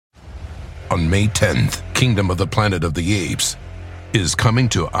On May 10th, Kingdom of the Planet of the Apes is coming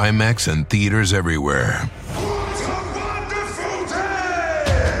to IMAX and theaters everywhere. What a wonderful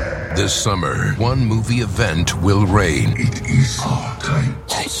day! This summer, one movie event will reign. It is our time.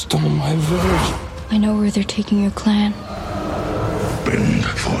 They stole my village. I know where they're taking your clan. Bend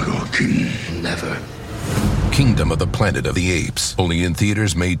for your king. Never. Kingdom of the Planet of the Apes. Only in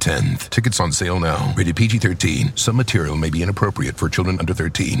theaters May 10th. Tickets on sale now. Rated PG-13. Some material may be inappropriate for children under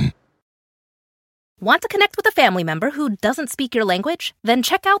 13. Want to connect with a family member who doesn't speak your language? Then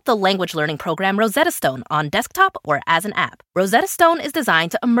check out the language learning program Rosetta Stone on desktop or as an app. Rosetta Stone is designed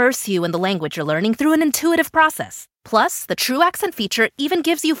to immerse you in the language you're learning through an intuitive process. Plus, the True Accent feature even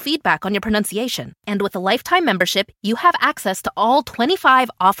gives you feedback on your pronunciation. And with a lifetime membership, you have access to all 25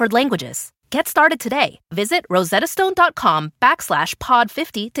 offered languages. Get started today. Visit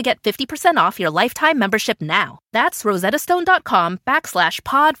rosettastone.com/pod50 to get 50% off your lifetime membership now. That's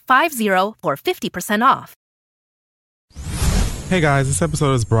rosettastone.com/pod50 for 50% off. Hey guys, this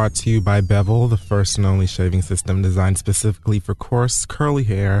episode is brought to you by Bevel, the first and only shaving system designed specifically for coarse, curly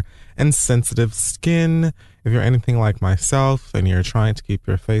hair and sensitive skin. If you're anything like myself and you're trying to keep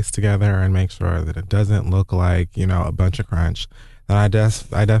your face together and make sure that it doesn't look like, a bunch of crunch, then I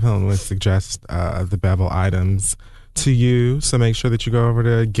definitely would suggest the Bevel items to you. So make sure that you go over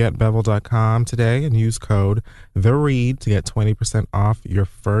to getbevel.com today and use code THEREAD to get 20% off your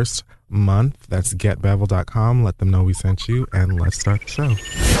first month. That's getbevel.com. Let them know we sent you, and let's start the show.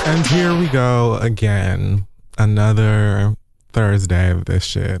 And here we go again. Another Thursday of this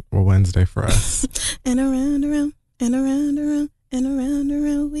shit, or Wednesday for us. And around, and around, and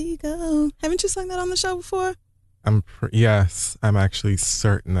around we go. Haven't you sung that on the show before? Yes, I'm actually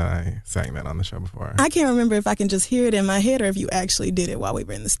certain that I sang that on the show before. I can't remember if I can just hear it in my head or if you actually did it while we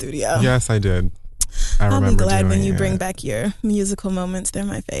were in the studio. Yes, I did. I'll be glad when you bring back your musical moments. They're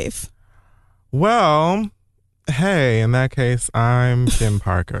my fave. Well, hey, in that case, I'm Kim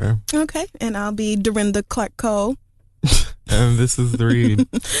Parker. Okay, and I'll be Dorinda Clark Cole. And this is The Read.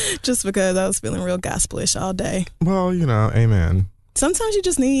 Just because I was feeling real gospelish all day. Well, amen. Sometimes you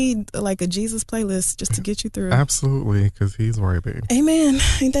just need like a Jesus playlist just to get you through. Absolutely, because he's worthy. Amen.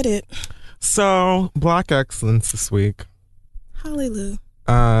 Ain't that it? So, Black Excellence this week. Hallelujah.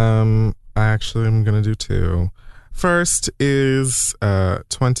 I actually am going to do two. First is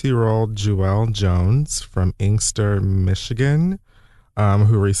 20-year-old Jewel Jones from Inkster, Michigan,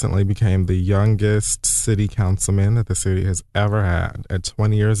 who recently became the youngest city councilman that the city has ever had at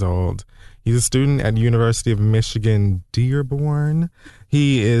 20 years old. He's a student at University of Michigan, Dearborn.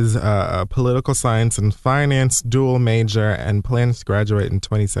 He is a political science and finance dual major and plans to graduate in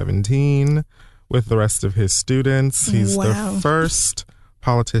 2017 with the rest of his students. He's the first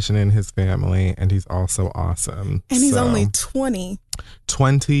politician in his family, and he's also awesome. And he's only 20.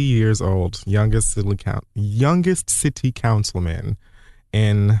 20 years old, youngest city councilman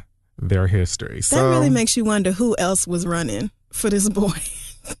in their history. That really makes you wonder who else was running for this boy.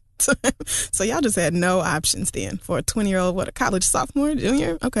 So y'all just had no options then for a 20-year-old, a college sophomore,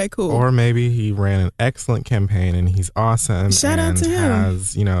 junior? Okay, cool. Or maybe he ran an excellent campaign and he's awesome. Shout out to him.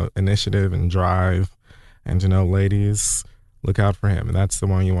 Has, initiative and drive. And, ladies, look out for him. And that's the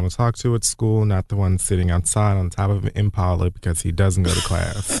one you want to talk to at school, not the one sitting outside on top of an Impala because he doesn't go to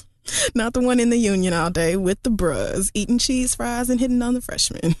class. Not the one in the union all day with the bros, eating cheese fries and hitting on the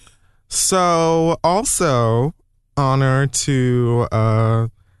freshmen. So, also, honor to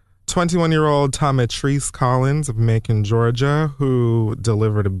 21-year-old Tomatrice Collins of Macon, Georgia, who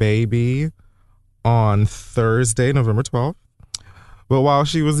delivered a baby on Thursday, November 12th. But while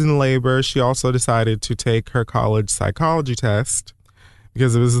she was in labor, she also decided to take her college psychology test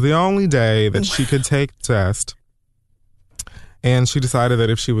because it was the only day that she could take the test. And she decided that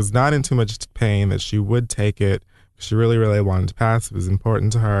if she was not in too much pain, that she would take it. She really, really wanted to pass. It was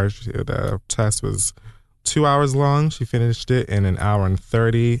important to her. The test was 2 hours long. She finished it in 1 hour and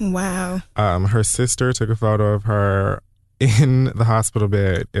 30. Wow. Her sister took a photo of her in the hospital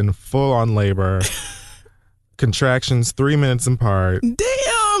bed in full-on labor. Contractions 3 minutes apart.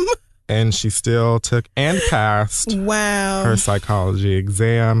 Damn! And she still took and passed her psychology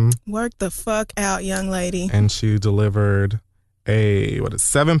exam. Work the fuck out, young lady. And she delivered a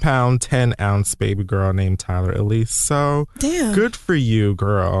 7-pound, 10-ounce baby girl named Tyler Elise. So, damn, good for you,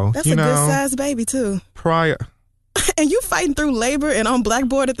 girl. That's a good-sized baby, too. And you fighting through labor and on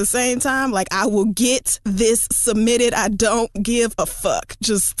Blackboard at the same time? Like, I will get this submitted. I don't give a fuck.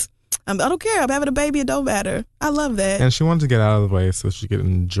 I don't care. I'm having a baby. It don't matter. I love that. And she wanted to get out of the way so she could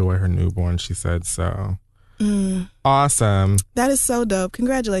enjoy her newborn, she said so. Awesome. That is so dope.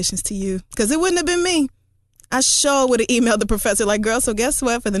 Congratulations to you. Because it wouldn't have been me. I sure would have emailed the professor like, girl, so guess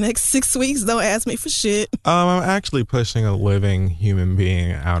what? For the next 6 weeks, don't ask me for shit. I'm actually pushing a living human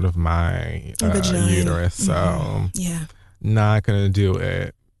being out of my uterus, so yeah, not going to do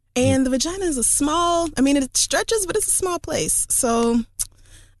it. And the vagina is it stretches, but it's a small place. So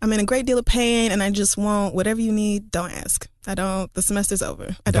I'm in a great deal of pain, and I just want whatever you need. Don't ask. The semester's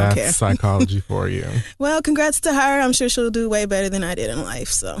over. I don't care. That's psychology for you. Well, congrats to her. I'm sure she'll do way better than I did in life,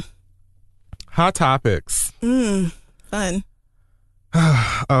 so. Hot topics. Fun.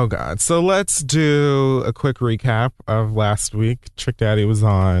 Oh, God. So let's do a quick recap of last week. Trick Daddy was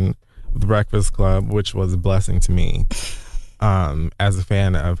on The Breakfast Club, which was a blessing to me. As a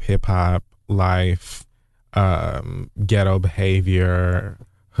fan of hip-hop, life, ghetto behavior,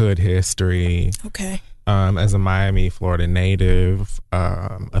 hood history. Okay. As a Miami, Florida native,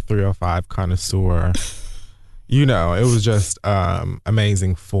 a 305 connoisseur. It was just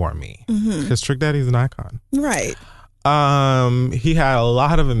amazing for me. Because Trick Daddy's an icon. Right. He had a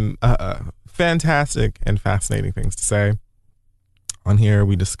lot of fantastic and fascinating things to say. On here,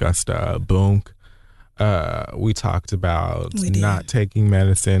 we discussed Boonk. We talked about not taking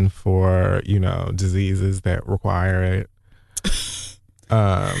medicine for, diseases that require it.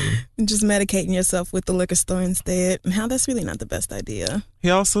 Just medicating yourself with the liquor store instead, and how that's really not the best idea. He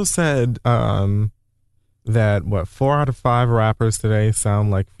also said that 4 out of 5 rappers today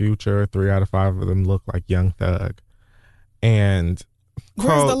sound like Future, 3 out of 5 of them look like Young Thug. And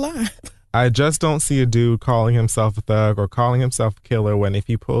where's the line? I just don't see a dude calling himself a thug or calling himself a killer when if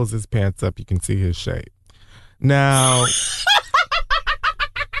he pulls his pants up, you can see his shape. Now,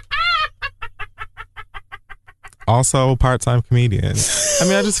 also part-time comedian.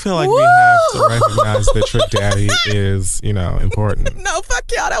 I just feel like we have to recognize that Trick Daddy is, important. No, fuck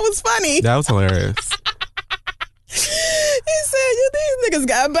y'all. That was funny. That was hilarious. He said, these niggas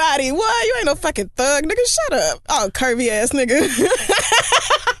got body. What? You ain't no fucking thug, nigga. Shut up. Oh, curvy ass nigga.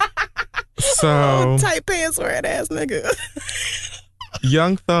 So tight pants wearing ass nigga.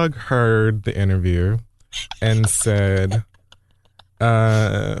 Young Thug heard the interview and said,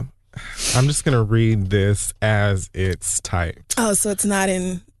 I'm just going to read this as it's typed. Oh, so it's not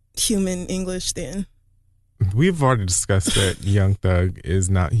in human English then? We've already discussed that Young Thug is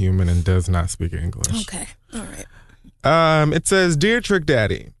not human and does not speak English. Okay. All right. It says, Dear Trick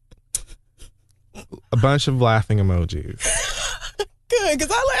Daddy, a bunch of laughing emojis. Good,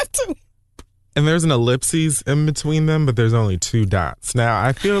 because I laughed too. And there's an ellipses in between them, but there's only 2 dots. Now,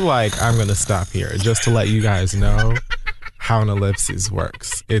 I feel like I'm going to stop here just to let you guys know how an ellipsis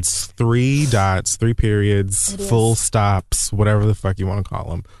works. It's 3 dots, 3 periods, full stops, whatever the fuck you want to call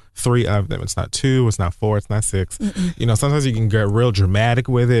them. 3 of them. It's not 2, it's not 4, it's not 6. Sometimes you can get real dramatic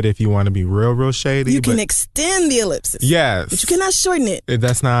with it if you want to be real shady. You can extend the ellipsis. Yes. But you cannot shorten it.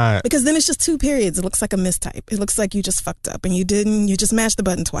 That's not. Because then it's just 2 periods. It looks like a mistype. It looks like you just fucked up and you just mashed the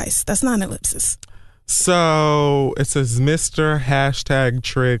button twice. That's not an ellipsis. So it says, Mr.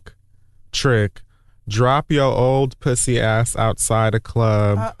 #Trick, drop your old pussy ass outside a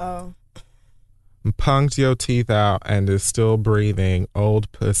club. Uh-oh. Punked your teeth out and is still breathing.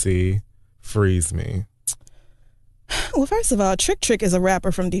 Old pussy, freeze me. Well, first of all, Trick is a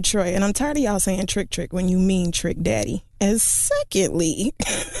rapper from Detroit, and I'm tired of y'all saying Trick when you mean Trick Daddy. And secondly,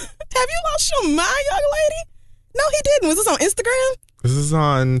 have you lost your mind, young lady? No, he didn't. Was this on Instagram? This is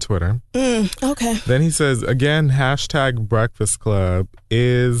on Twitter. Okay. Then he says, again, #Breakfast Club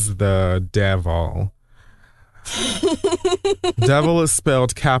is the devil. Devil is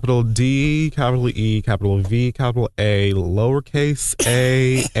spelled capital D, capital E, capital V, capital A, lowercase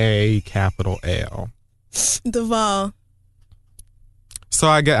a, capital L. Duval. So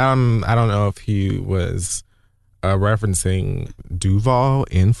I don't know if he was referencing Duval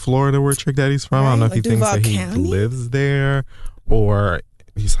in Florida, where Trick Daddy's from. Right, I don't know if he thinks that he lives there, or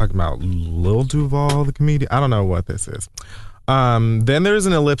he's talking about Lil Duval, the comedian. I don't know what this is. Then there's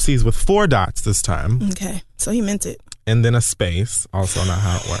an ellipses with 4 dots this time. Okay, so he meant it. And then a space, also not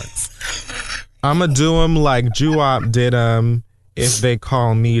how it works. I'ma do him like Juwop did him if they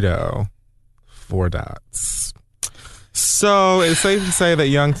call me though. 4 dots. So it's safe to say that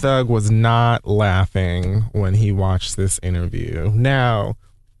Young Thug was not laughing when he watched this interview. Now,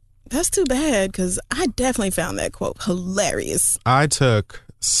 that's too bad, because I definitely found that quote hilarious. I took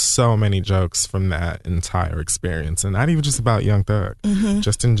so many jokes from that entire experience, and not even just about Young Thug.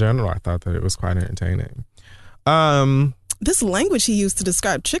 Just in general, I thought that it was quite entertaining. This language he used to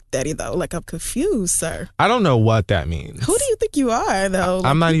describe Trick Daddy, though, like, I'm confused, sir. I don't know what that means. Who do you think you are, though? Like,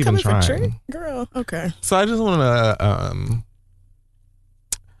 I'm not even trying. Girl, okay. So I just want to,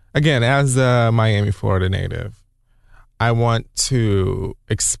 again, as a Miami, Florida native, I want to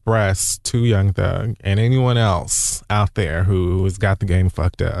express to Young Thug and anyone else out there who has got the game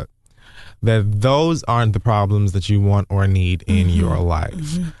fucked up that those aren't the problems that you want or need in your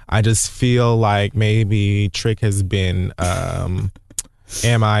life. I just feel like maybe Trick has been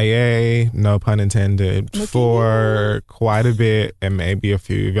MIA, no pun intended, for quite a bit, and maybe a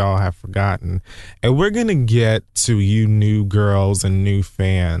few of y'all have forgotten. And we're going to get to you new girls and new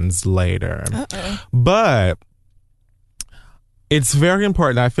fans later. But it's very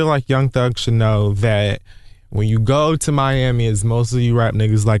important. I feel like Young Thug should know that when you go to Miami, as most of you rap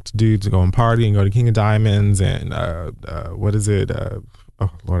niggas like to do, to go and party and go to King of Diamonds and what is it?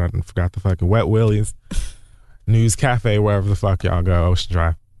 Oh Lord, I forgot the fucking Wet Willie's, News Cafe, wherever the fuck y'all go, Ocean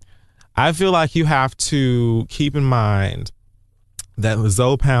Drive. I feel like you have to keep in mind that the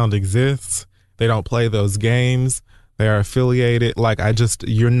Zoe Pound exists. They don't play those games. They are affiliated.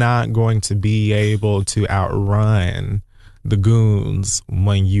 You're not going to be able to outrun the goons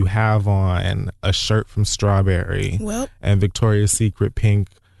when you have on a shirt from Strawberry and Victoria's Secret pink,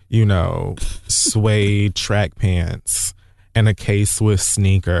 suede track pants and a K-Swiss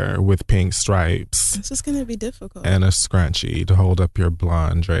sneaker with pink stripes. It's just going to be difficult. And a scrunchie to hold up your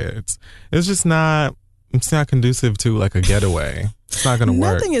blonde dreads. It's not conducive to like a getaway. It's not going to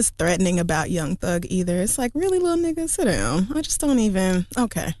work. Nothing is threatening about Young Thug either. It's like, really, little nigga, sit down. I just don't even,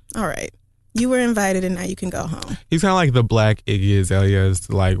 okay, all right. You were invited and now you can go home. He's kind of like the Black Iggy Azalea,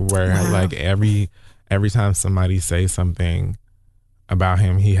 like every time somebody says something about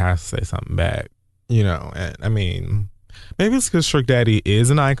him, he has to say something back, and I mean, maybe it's because Trick Daddy is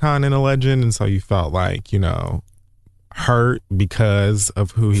an icon and a legend, and so you felt like, hurt because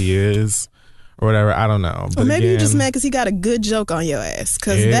of who he is or whatever. I don't know. But or maybe you're just mad because he got a good joke on your ass,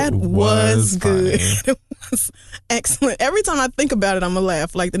 because that was good. It was excellent. Every time I think about it, I'm going to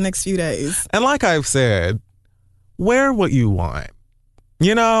laugh like the next few days. And like I've said, wear what you want.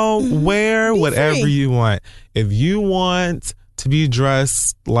 Wear whatever you want. If you want to be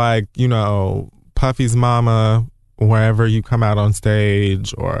dressed like, Puffy's mama wherever you come out on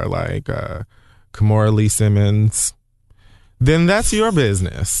stage, or like Kimora Lee Simmons, then that's your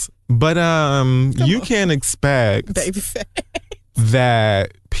business. But you can't expect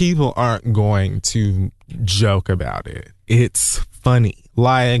that people aren't going to joke about it. It's funny.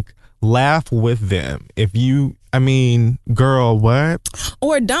 Like, laugh with them. Girl, what?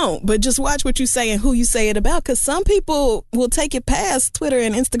 Or don't, but just watch what you say and who you say it about, because some people will take it past Twitter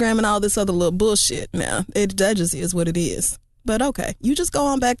and Instagram and all this other little bullshit now. That just is what it is. But okay, you just go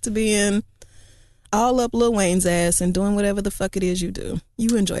on back to being all up Lil Wayne's ass and doing whatever the fuck it is you do.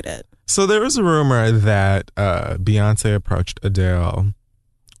 You enjoy that. So there was a rumor that Beyonce approached Adele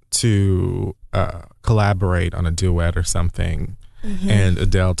to collaborate on a duet or something, and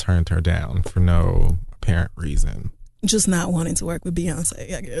Adele turned her down for no apparent reason. Just not wanting to work with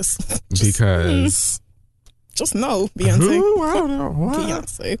Beyonce, I guess. Because... Just no, Beyonce. Who? I don't know. What?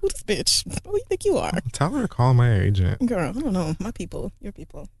 Beyonce. Who this bitch? Who do you think you are? Tell her to call my agent. Girl, I don't know. My people. Your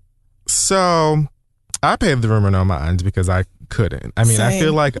people. So... I paid the rumor no mind because I couldn't. I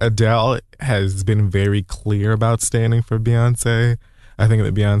feel like Adele has been very clear about standing for Beyonce. I think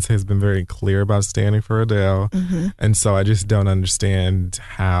that Beyonce has been very clear about standing for Adele. And so I just don't understand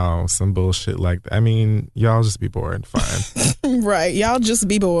how some bullshit like that. Y'all just be bored. Fine. Right. Y'all just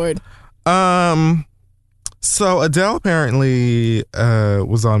be bored. So Adele apparently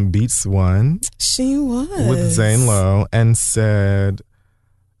was on Beats One. She was. With Zane Lowe, and said...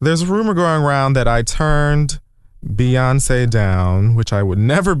 There's a rumor going around that I turned Beyonce down, which I would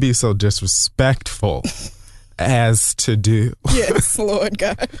never be so disrespectful as to do. Yes, Lord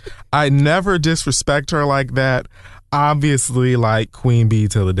God. I never disrespect her like that. Obviously, like Queen Bee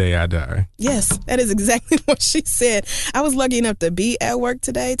till the day I die. Yes, that is exactly what she said. I was lucky enough to be at work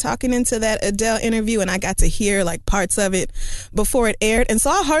today talking into that Adele interview, and I got to hear like parts of it before it aired. And so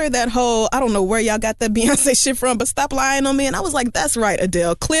I heard that whole, I don't know where y'all got that Beyonce shit from, but stop lying on me. And I was like, that's right,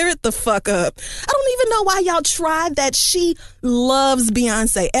 Adele, clear it the fuck up. I don't even know why y'all tried that. She loves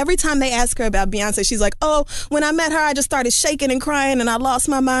Beyonce. Every time they ask her about Beyonce, she's like, oh, when I met her, I just started shaking and crying and I lost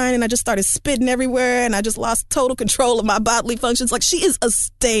my mind and I just started spitting everywhere and I just lost total control of my bodily functions. Like, she is a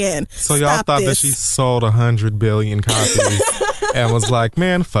stan. So y'all thought that she sold 100 billion copies and was like,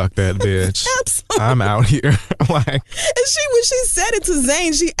 man, fuck that bitch. Absolutely. I'm out here. Like, and when she said it to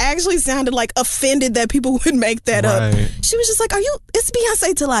Zayn, she actually sounded like offended that people would make that up. She was just like, it's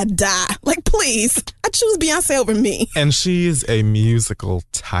Beyonce till I die. Like, please, I choose Beyonce over me. And she is a musical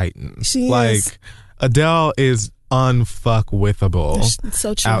titan. She is. Adele is unfuckwithable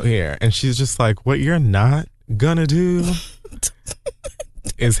so true. Out here. And she's just like, what you're not gonna do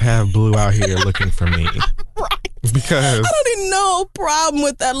is have Blue out here looking for me. Right. Because I don't need no problem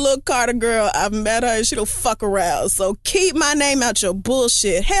with that little Carter girl. I've met her and she don't fuck around. So keep my name out your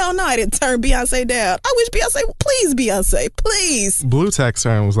bullshit. Hell no, I didn't turn Beyonce down. I wish Beyonce, please. Blue texted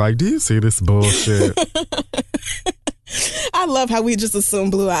her and was like, do you see this bullshit? I love how we just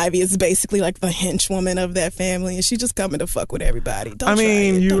assume Blue Ivy is basically like the henchwoman of that family and she just coming to fuck with everybody.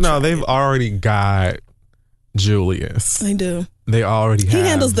 They've already got Julius. They do. They already have. He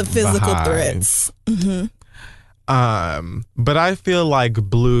handles the physical Vibes. threats. Mm-hmm. But I feel like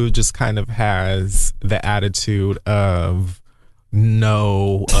Blue just kind of has the attitude of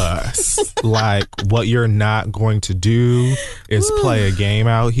know us. Like, what you're not going to do is play a game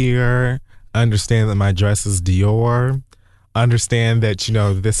out here. Understand that my dress is Dior. Understand that,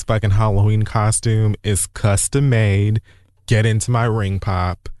 this fucking Halloween costume is custom made. Get into my ring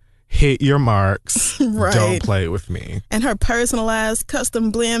pop. Hit your marks. Right. Don't play with me. And her personalized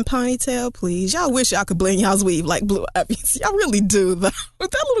custom blend ponytail, please. Y'all wish y'all could blend y'all's weave like Blue Ivy's. Y'all really do, though.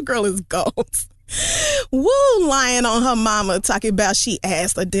 That little girl is gold. Woo, lying on her mama, talking about she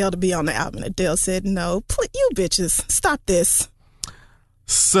asked Adele to be on the album. Adele said no. Please, you bitches, stop this.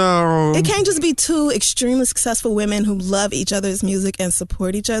 So it can't just be two extremely successful women who love each other's music and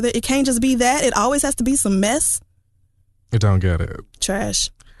support each other. It can't just be that. It always has to be some mess. I don't get it. Trash.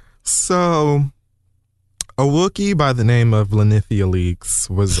 So, a Wookiee by the name of Lenithia Leaks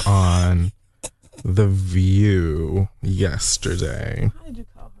was on The View yesterday. Why did you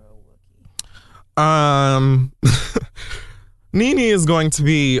call her a Wookiee? Nene is going to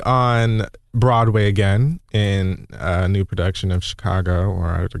be on Broadway again in a new production of Chicago, or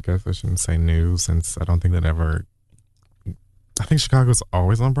I guess I shouldn't say new since I don't think that ever... I think Chicago's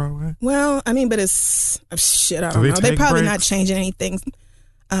always on Broadway. Well, but it's... Shit, I don't know. They're probably not changing anything...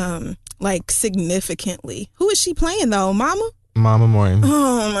 significantly. Who is she playing though? Mama Moore.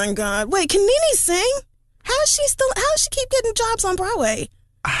 Oh my God! Wait, can Nene sing? How does she keep getting jobs on Broadway?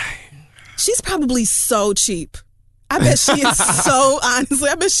 She's probably so cheap. I bet she is so honestly.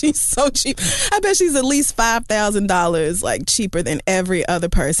 I bet she's so cheap. I bet she's at least $5,000 cheaper than every other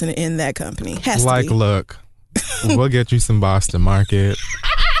person in that company. Has to be. Look, we'll get you some Boston Market.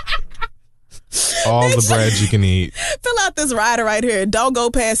 All the bread you can eat. Fill out this rider right here. Don't go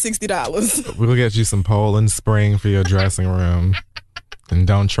past $60. We'll get you some Poland Spring for your dressing room. And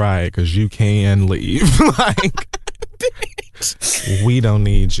don't try it because you can leave. We don't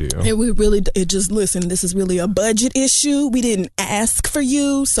need you. And listen, this is really a budget issue. We didn't ask for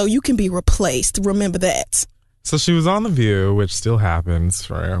you, so you can be replaced. Remember that. So she was on The View, which still happens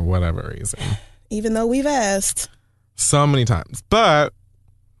for whatever reason. Even though we've asked. So many times. But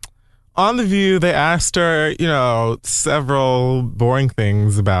on The View, they asked her, several boring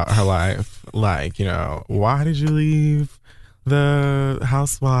things about her life. Like, why did you leave the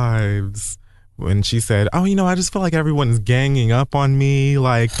Housewives? When she said, I just feel like everyone's ganging up on me.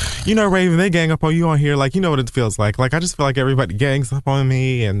 Raven, they gang up on you on here. What it feels like. I just feel like everybody gangs up on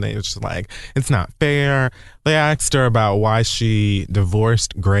me. And it's just it's not fair. They asked her about why she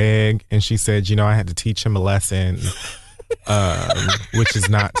divorced Greg. And she said, I had to teach him a lesson. Which is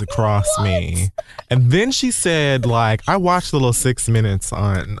not to cross me. And then she said, I watched the little 6 minutes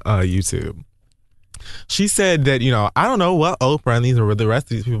on YouTube. She said that, I don't know what Oprah and the rest of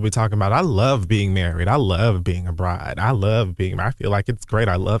these people be talking about. I love being married. I love being a bride. I feel like it's great.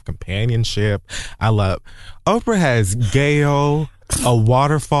 I love companionship. Oprah has Gail, a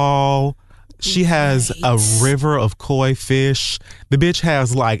waterfall. She has a river of koi fish. The bitch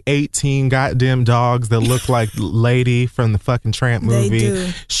has 18 goddamn dogs that look like Lady from the fucking Tramp movie. They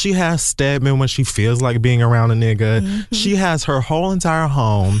do. She has Stedman when she feels like being around a nigga. Mm-hmm. She has her whole entire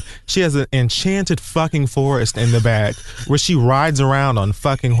home. She has an enchanted fucking forest in the back where she rides around on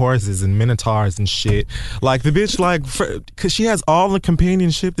fucking horses and minotaurs and shit. The bitch, because she has all the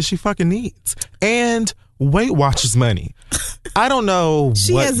companionship that she fucking needs. And Weight Watchers money. I don't know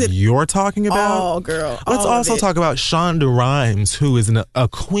what you're talking about. Oh, girl. Let's also talk about Shonda Rhimes, who is a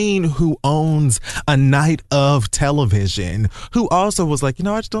queen who owns a night of television, who also was like,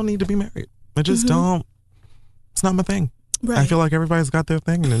 I just don't need to be married. I just don't. It's not my thing. Right. I feel like everybody's got their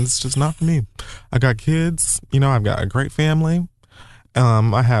thing, and it's just not for me. I got kids. I've got a great family.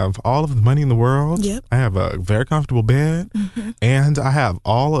 I have all of the money in the world. Yep. I have a very comfortable bed, and I have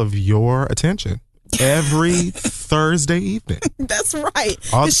all of your attention. Every Thursday evening. That's right.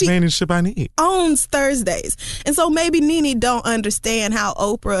 All the companionship I need. Owns Thursdays. And so maybe Nene don't understand how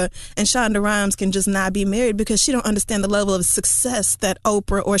Oprah and Shonda Rhimes can just not be married because she don't understand the level of success that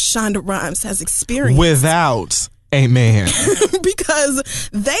Oprah or Shonda Rhimes has experienced. Without a man. Because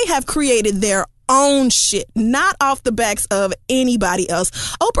they have created their own shit, not off the backs of anybody else.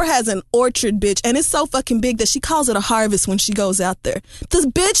 Oprah has an orchard, bitch, and it's so fucking big that she calls it a harvest when she goes out there. This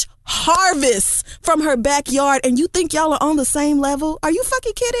bitch harvests from her backyard, and you think y'all are on the same level? Are you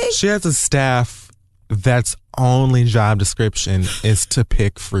fucking kidding? She has a staff that's only job description is to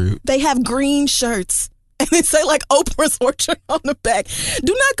pick fruit. They have green shirts. And they say like Oprah's orchard on the back.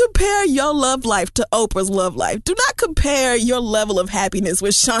 Do not compare your love life to Oprah's love life. Do not compare your level of happiness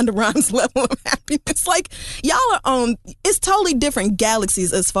with Shonda Rhimes' level of happiness. Like, y'all are on, it's totally different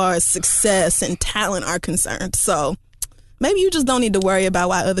galaxies as far as success and talent are concerned. So maybe you just don't need to worry about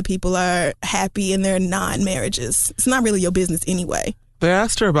why other people are happy in their non-marriages. It's not really your business anyway. They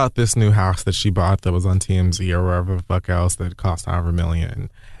asked her about this new house that she bought that was on TMZ or wherever the fuck else that cost however million.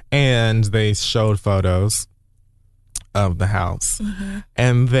 And they showed photos of the house. Mm-hmm.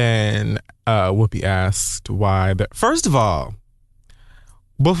 And then Whoopi asked why. First of all,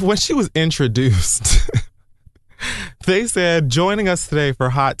 when she was introduced, they said, joining us today for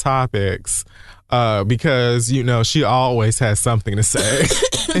Hot Topics, because, you know, she always has something to say.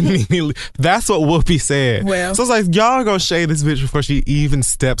 That's what Whoopi said. Well, so it's like, y'all gonna shade this bitch before she even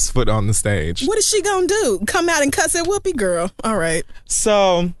steps foot on the stage. What is she gonna do? Come out and cuss at Whoopi, girl? All right.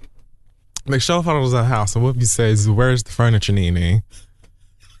 So they show photos of the house, and Whoopi says, "Where's the furniture, Nene?"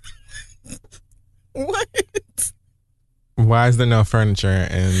 What? Why is there no furniture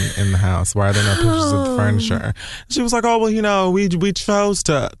in the house? Why are there no pictures of the furniture? She was like, oh, well, you know, we chose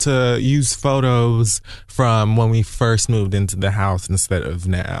to use photos from when we first moved into the house instead of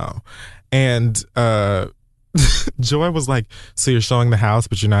now. And Joy was like, so you're showing the house,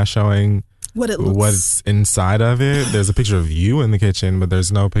 but you're not showing what it looks. What's inside of it. There's a picture of you in the kitchen, but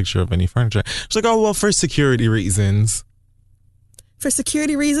there's no picture of any furniture. She's like, oh, well, for security reasons. For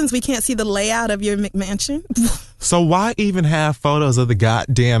security reasons, we can't see the layout of your McMansion. So why even have photos of the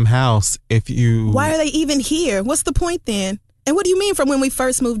goddamn house if you... Why are they even here? What's the point then? And what do you mean from when we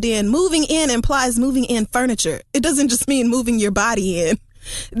first moved in? Moving in implies moving in furniture. It doesn't just mean moving your body in.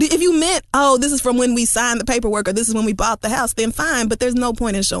 If you meant, oh, this is from when we signed the paperwork or this is when we bought the house, then fine. But there's no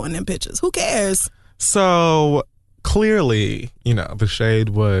point in showing them pictures. Who cares? So clearly, you know, the shade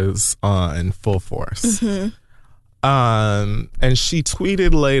was on full force. Mm-hmm. And she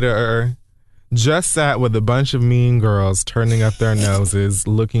tweeted later, just sat with a bunch of mean girls turning up their noses,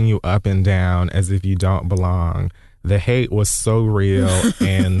 looking you up and down as if you don't belong. The hate was so real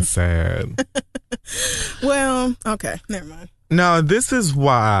and sad. Well, okay, never mind. No, this is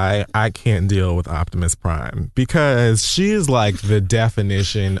why I can't deal with Optimus Prime, because she is like the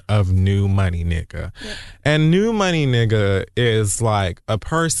definition of new money nigga. Yep. And new money nigga is like a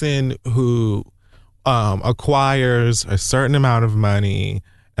person who acquires a certain amount of money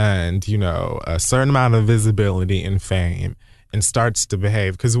and, you know, a certain amount of visibility and fame and starts to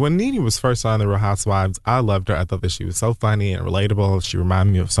behave. Because when Nene was first on The Real Housewives, I loved her. I thought that she was so funny and relatable. She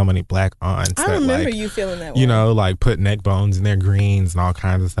reminded me of so many black aunts. I remember you feeling that way. You know, like put neck bones in their greens and all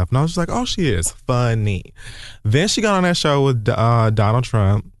kinds of stuff. And I was just like, oh, she is funny. Then she got on that show with Donald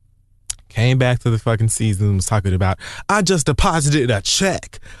Trump, came back to the fucking season and was talking about, I just deposited a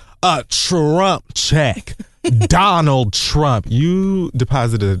check. A Trump check. Donald Trump. You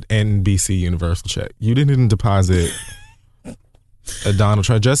deposited an NBC Universal check. You didn't deposit a Donald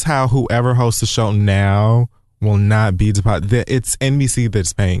Trump. Just how whoever hosts the show now will not be deposited. It's NBC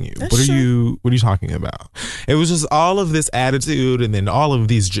that's paying you. What are you talking about? It was just all of this attitude and then all of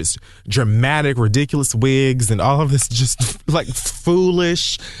these just dramatic, ridiculous wigs and all of this just like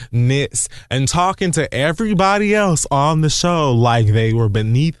foolishness and talking to everybody else on the show like they were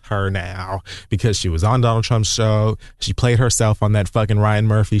beneath her now because she was on Donald Trump's show. She played herself on that fucking Ryan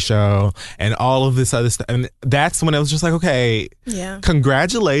Murphy show and all of this other stuff. And that's when it was just like, okay, yeah,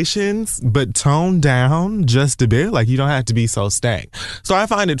 congratulations, but tone down just a bit. Like, you don't have to be so stank. So I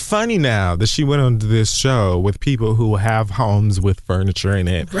find it funny now that she went on to this show with people who have homes with furniture in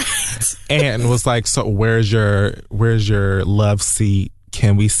it, right? And was like, so where's your love seat?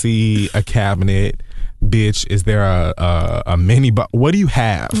 Can we see a cabinet? Bitch, is there a mini what do you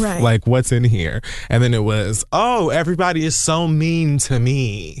have? Right. Like, what's in here? And then it was, oh, everybody is so mean to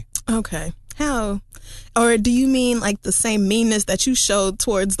me. Okay. How? Or do you mean like the same meanness that you showed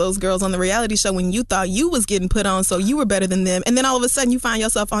towards those girls on the reality show when you thought you was getting put on so you were better than them, and then all of a sudden you find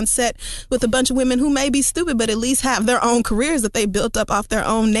yourself on set with a bunch of women who may be stupid but at least have their own careers that they built up off their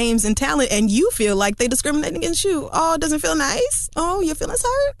own names and talent, and you feel like they discriminate against you? Oh, it doesn't feel nice? Oh, your feelings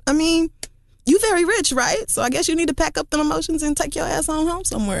hurt? I mean, you very rich, right? So I guess you need to pack up them emotions and take your ass on home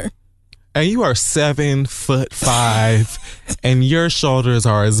somewhere. And you are 7'5", and your shoulders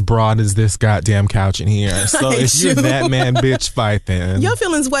are as broad as this goddamn couch in here. So if you're that man, bitch, fight then. Your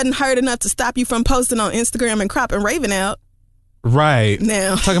feelings wasn't hurt enough to stop you from posting on Instagram and cropping Raven out. Right.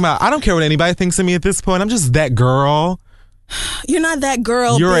 Now. Talking about, I don't care what anybody thinks of me at this point. I'm just that girl. You're not that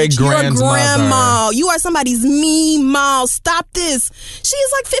girl, You're bitch. a grandmother. You're a grandma. You are somebody's meemaw. Stop this. She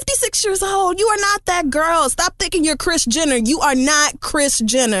is like 56 years old. You are not that girl. Stop thinking you're Kris Jenner. You are not Kris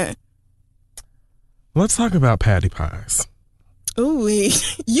Jenner. Let's talk about patty pies. Ooh,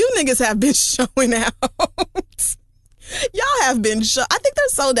 you niggas have been showing out. Y'all have been I think they're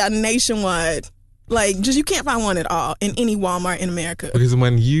sold out nationwide. Like, just you can't find one at all in any Walmart in America. Because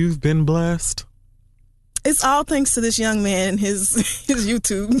when you've been blessed, it's all thanks to this young man and his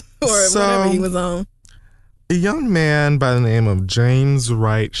YouTube or whatever he was on. A young man by the name of James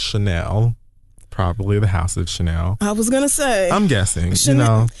Wright Chanel, probably the House of Chanel. I was going to say. I'm guessing,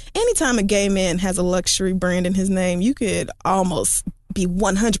 Chanel, anytime a gay man has a luxury brand in his name, you could almost be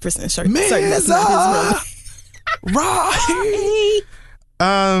 100% certain that's not his real name.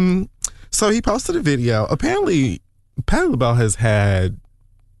 Right. So he posted a video. Apparently, Patti LaBelle has had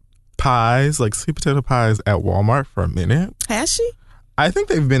pies, like sweet potato pies, at Walmart for a minute. Has she? I think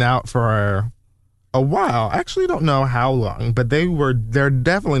they've been out for a while. I actually don't know how long, but they're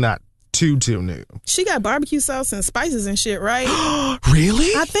definitely not too new. She got barbecue sauce and spices and shit, right?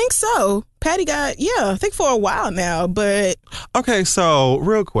 Really? I think so. Patty got, I think for a while now, but... Okay, so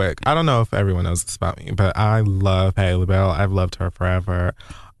real quick, I don't know if everyone knows this about me, but I love Patti LaBelle. I've loved her forever.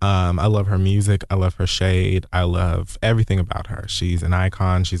 I love her music. I love her shade. I love everything about her. She's an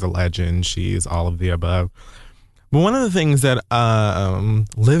icon. She's a legend. She's all of the above. But one of the things that,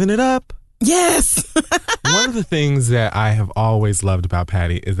 living it up. Yes. One of the things that I have always loved about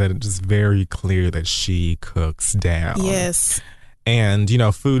Patty is that it's just very clear that she cooks down. Yes. And,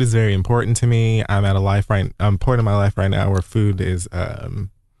 food is very important to me. I'm at I'm point in my life right now where food is,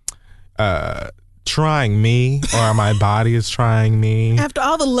 trying me, or my body is trying me. After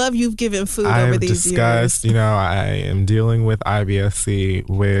all the love you've given food over these years. I am dealing with IBS-C,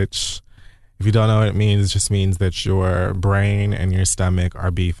 which, if you don't know what it means, it just means that your brain and your stomach are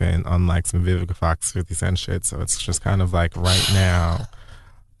beefing on like some Vivica Fox 50 Cent shit. So it's just kind of like right now,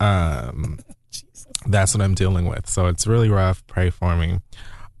 that's what I'm dealing with. So it's really rough. Pray for me.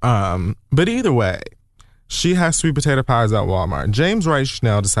 But either way, she has sweet potato pies at Walmart. James Wright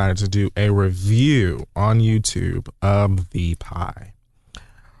Chanel decided to do a review on YouTube of the pie.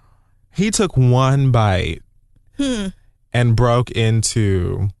 He took one bite and broke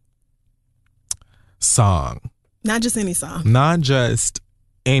into song. Not just any song. Not just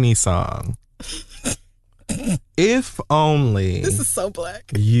any song. If only. This is so black.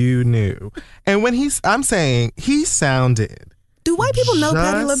 You knew. And when I'm saying he sounded. Do white people know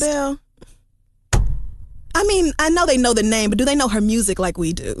Patti LaBelle? I mean, I know they know the name, but do they know her music like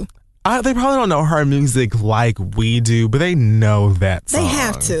we do? They probably don't know her music like we do, but they know that song. They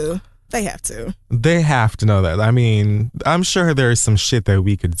have to. They have to. They have to know that. I mean, I'm sure there's some shit that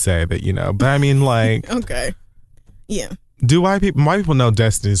we could say that, but I mean, like... Okay. Yeah. Do white people know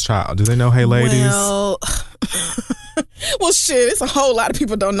Destiny's Child? Do they know Hey Ladies? Well, shit, it's a whole lot of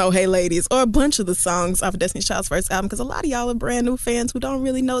people don't know Hey Ladies or a bunch of the songs off of Destiny's Child's first album, because a lot of y'all are brand new fans who don't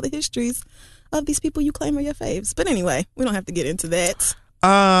really know the histories of these people you claim are your faves. But anyway, we don't have to get into that.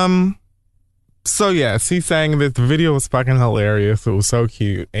 So yes, he sang that the video was fucking hilarious. It was so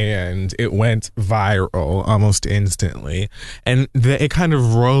cute, and it went viral almost instantly. And it kind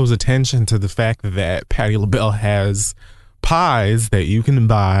of rose attention to the fact that Patti LaBelle has pies that you can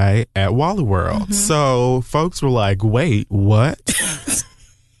buy at Wally World. Mm-hmm. So folks were like, wait, what?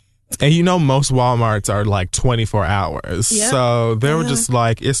 And most Walmarts are like 24 hours. Yep. So they were just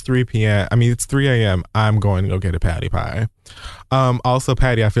like, it's 3 p.m. I mean, it's 3 a.m. I'm going to go get a patty pie. Also,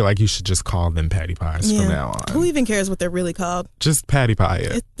 Patty, I feel like you should just call them patty pies from now on. Who even cares what they're really called? Just patty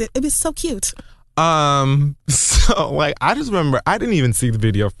pie it was so cute. So like, I just remember, I didn't even see the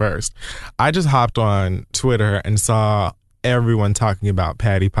video first. I just hopped on Twitter and saw everyone talking about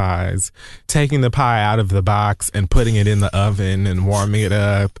patty pies, taking the pie out of the box and putting it in the oven and warming it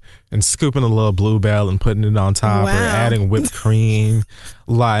up and scooping a little Bluebell and putting it on top, or adding whipped cream.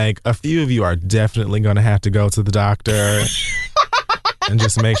 Like, a few of you are definitely going to have to go to the doctor and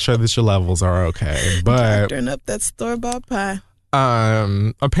just make sure that your levels are okay. But doctoring up that store-bought pie.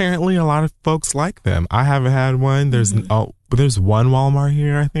 Apparently a lot of folks like them. I haven't had one. There's one Walmart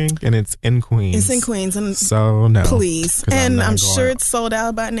here, I think, and it's in Queens. It's in Queens, and so no, please. And I'm sure it's sold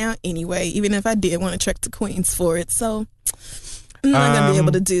out by now anyway. Even if I did want to trek to Queens for it, so I'm not gonna be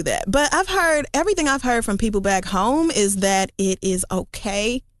able to do that. But everything I've heard from people back home is that it is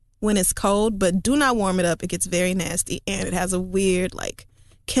okay when it's cold, but do not warm it up. It gets very nasty, and it has a weird, like,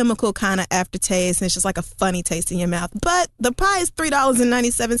 chemical kind of aftertaste, and it's just like a funny taste in your mouth. But the pie is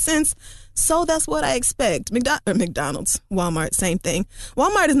 $3.97, so that's what I expect. McDonald's, Walmart, same thing.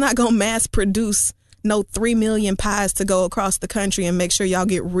 Walmart is not going to mass produce no 3 million pies to go across the country and make sure y'all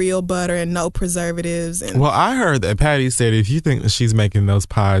get real butter and no preservatives. And well, I heard that Patty said if you think that she's making those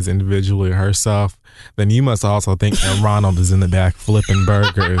pies individually herself, then you must also think that Ronald is in the back flipping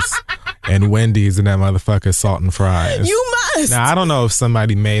burgers and Wendy's and that motherfucker salt and fries. You must. Now, I don't know if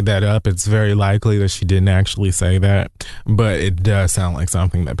somebody made that up. It's very likely that she didn't actually say that, but it does sound like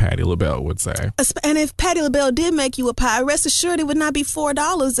something that Patti LaBelle would say. And if Patti LaBelle did make you a pie, rest assured it would not be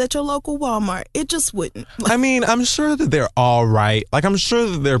 $4 at your local Walmart. It just wouldn't. I mean, I'm sure that they're all right. Like, I'm sure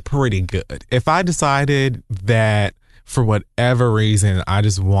that they're pretty good. If I decided that for whatever reason I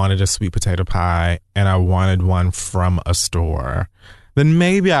just wanted a sweet potato pie and I wanted one from a store, then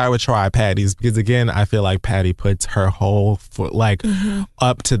maybe I would try Patty's, because again, I feel like Patti puts her whole foot like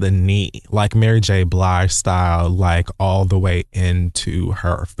up to the knee, like Mary J. Blige style, like all the way into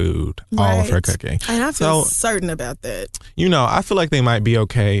her food, all of her cooking. And I feel certain about that. You know, I feel like they might be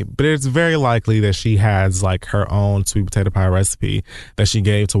okay, but it's very likely that she has like her own sweet potato pie recipe that she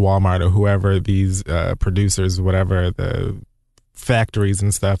gave to Walmart or whoever these producers, whatever the factories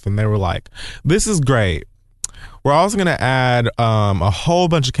and stuff, and they were like, this is great. We're also going to add a whole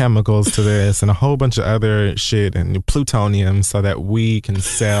bunch of chemicals to this and a whole bunch of other shit and plutonium so that we can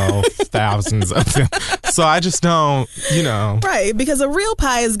sell thousands of them. So I just don't, you know. Right, because a real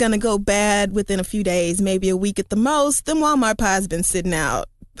pie is going to go bad within a few days, maybe a week at the most. Them Walmart pies been sitting out.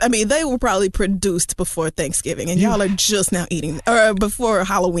 I mean, they were probably produced before Thanksgiving, and y'all are just now eating, or before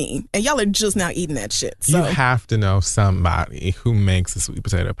Halloween, and y'all are just now eating that shit. So. You have to know somebody who makes a sweet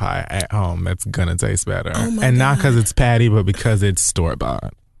potato pie at home that's gonna taste better, and not because it's Patty, but because it's store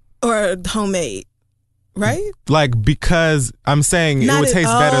bought or homemade. Right? Like, because I'm saying Not it would taste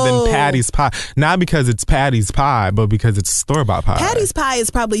better than Patty's pie. Not because it's Patty's pie, but because it's store-bought pie. Patty's pie is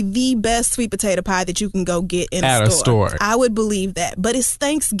probably the best sweet potato pie that you can go get in at a store. I would believe that. But it's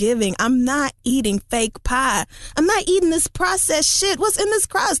Thanksgiving. I'm not eating fake pie. I'm not eating this processed shit. What's in this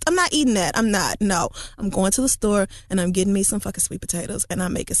crust? I'm not eating that. I'm not. No. I'm going to the store and I'm getting me some fucking sweet potatoes and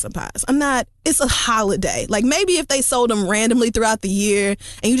I'm making some pies. I'm not. It's a holiday. Like, maybe if they sold them randomly throughout the year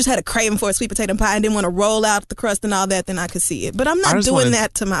and you just had a craving for a sweet potato pie and didn't want to roll out the crust and all that, then I could see it. But I'm not doing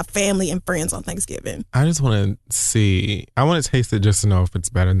that to my family and friends on Thanksgiving. I just want to see. I want to taste it just to know if it's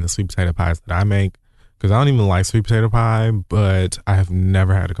better than the sweet potato pies that I make. Because I don't even like sweet potato pie, but I have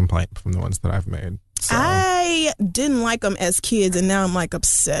never had a complaint from the ones that I've made. So. I didn't like them as kids, and now I'm like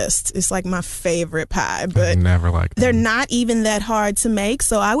obsessed. It's like my favorite pie, but I've never liked them. They're not even that hard to make.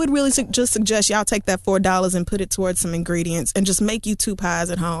 So I would really just suggest y'all take that $4 and put it towards some ingredients and just make you 2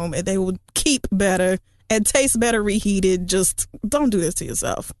 pies at home, and they will keep better and taste better reheated. Just don't do this to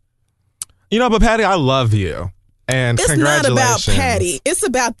yourself. You know, but Patty, I love you. And it's congratulations. Not about Patty. It's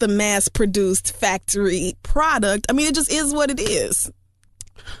about the mass-produced factory product. I mean, it just is what it is.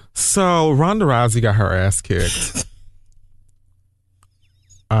 So Ronda Rousey got her ass kicked.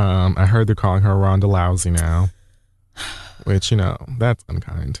 I heard they're calling her Ronda Lousy now, which, you know, that's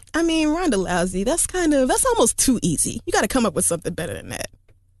unkind. I mean, Ronda Lousy, that's almost too easy. You got to come up with something better than that.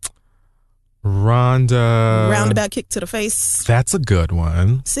 Ronda. Roundabout kick to the face. That's a good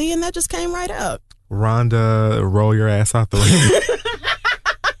one. See, and that just came right out. Ronda, roll your ass out the way.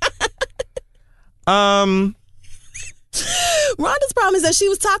 Ronda's problem is that she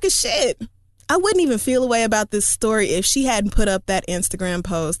was talking shit. I wouldn't even feel a way about this story if she hadn't put up that Instagram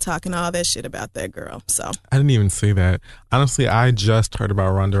post talking all that shit about that girl. So I didn't even see that. Honestly, I just heard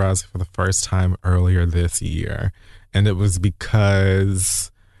about Ronda Rousey for the first time earlier this year. And it was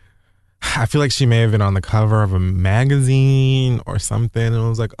because I feel like she may have been on the cover of a magazine or something. And it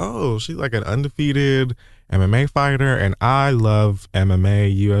was like, oh, she's like an undefeated MMA fighter. And I love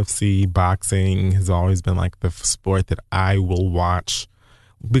MMA, UFC, boxing has always been like the sport that I will watch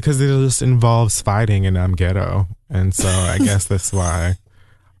because it just involves fighting and I'm ghetto. And so I guess that's why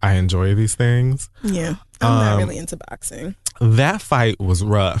I enjoy these things. Yeah, I'm not really into boxing. That fight was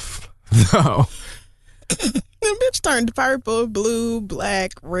rough, though. The bitch turned purple, blue,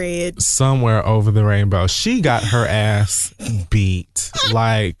 black, red. Somewhere over the rainbow. She got her ass beat.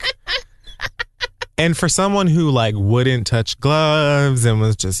 Like, and for someone who like wouldn't touch gloves and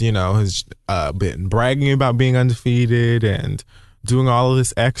was just, you know, has been bragging about being undefeated and doing all of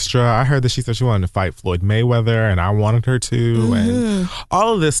this extra. I heard that she said she wanted to fight Floyd Mayweather and I wanted her to and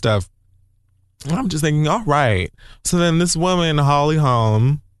all of this stuff. And I'm just thinking, all right. So then this woman, Holly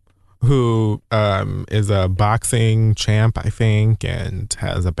Holm, who is a boxing champ, I think, and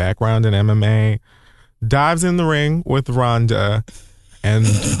has a background in MMA, dives in the ring with Ronda, and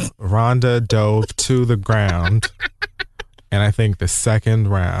Ronda dove to the ground. And I think the second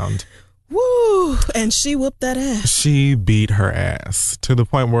round, woo, and she whooped that ass. She beat her ass to the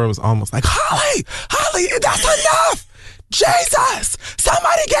point where it was almost like, Holly, that's enough. Jesus,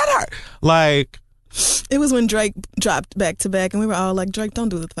 somebody get her. Like, it was when Drake dropped back to back, and we were all like, Drake, don't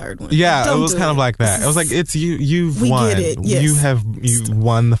do the third one. Yeah, it was kind of like that. It was like, it's you. You've won. We get it. Yes. You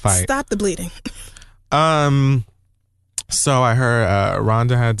won the fight. Stop the bleeding. So I heard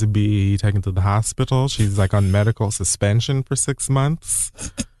Ronda had to be taken to the hospital. She's like on medical suspension for 6 months.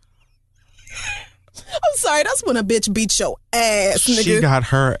 I'm sorry, that's when a bitch beats your ass, nigga. She got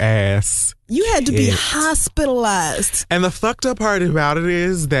her ass. You had to be hospitalized. And the fucked up part about it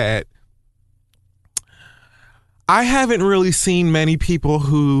is that I haven't really seen many people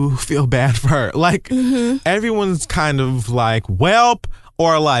who feel bad for her. Like, everyone's kind of like, welp,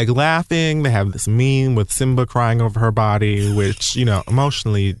 or like laughing. They have this meme with Simba crying over her body, which, you know,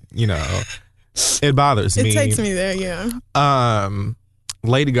 emotionally, you know, it bothers me. It takes me there, yeah.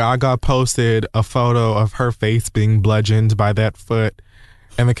 Lady Gaga posted a photo of her face being bludgeoned by that foot,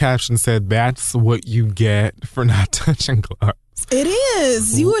 and the caption said, "That's what you get for not touching gloves." It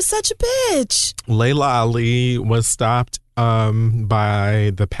is. You were such a bitch. Layla Ali was stopped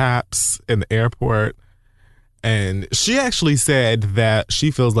by the Paps in the airport, and she actually said that she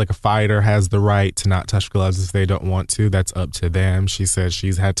feels like a fighter has the right to not touch gloves if they don't want to. That's up to them. She said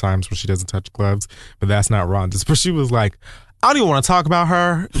she's had times where she doesn't touch gloves, but that's not Ronda's. But she was like, I don't even want to talk about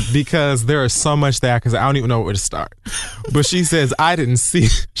her because there is so much there because I don't even know where to start. But she says, I didn't see.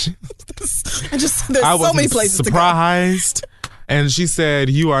 There's so many places surprised. to go. And she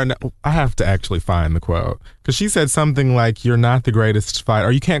said, I have to actually find the quote. Because she said something like, you're not the greatest fighter,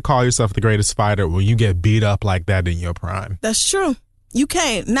 or you can't call yourself the greatest fighter when you get beat up like that in your prime. That's true. You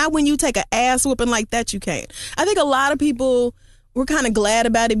can't. Not when you take an ass whooping like that, you can't. I think a lot of people were kind of glad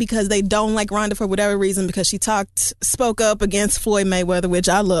about it because they don't like Ronda for whatever reason, because she spoke up against Floyd Mayweather, which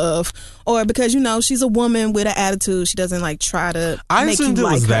I love, or because, you know, she's a woman with an attitude. She doesn't like try to make you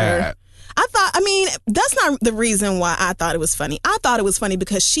like her. That's not the reason why I thought it was funny. I thought it was funny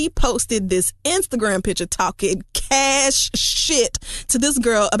because she posted this Instagram picture talking cash shit to this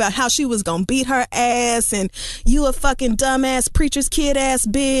girl about how she was gonna beat her ass, and you a fucking dumbass preacher's kid ass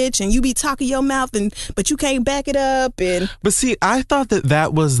bitch, and you be talking your mouth, but you can't back it up. But see, I thought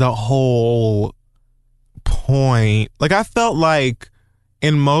that was the whole point. Like, I felt like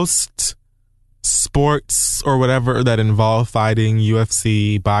in most sports or whatever that involve fighting,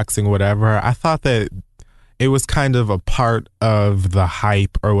 UFC, boxing, whatever, I thought that it was kind of a part of the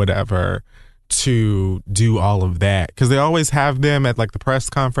hype or whatever to do all of that, because they always have them at like the press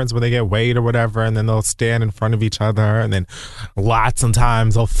conference when they get weighed or whatever, and then they'll stand in front of each other, and then lots of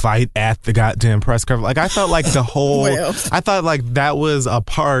times they'll fight at the goddamn press conference. Like, I felt like the whole I thought like that was a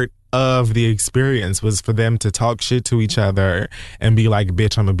part of the experience, was for them to talk shit to each other and be like,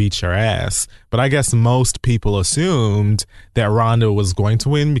 bitch, I'm gonna beat your ass. But I guess most people assumed that Ronda was going to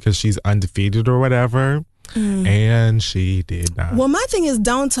win because she's undefeated or whatever. And she did not. Well, my thing is,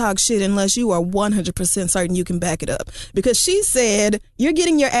 don't talk shit unless you are 100% certain you can back it up. Because she said, you're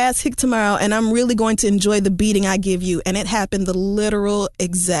getting your ass kicked tomorrow, and I'm really going to enjoy the beating I give you. And it happened the literal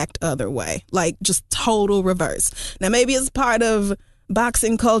exact other way. Like, just total reverse. Now, maybe it's part of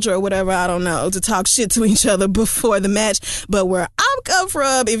boxing culture or whatever, I don't know, to talk shit to each other before the match. But where I'm come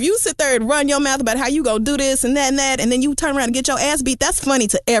from, if you sit there and run your mouth about how you gonna do this and that and that, and then you turn around and get your ass beat, that's funny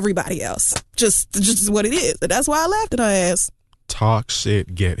to everybody else. Just what it is. That's why I laughed at her ass. Talk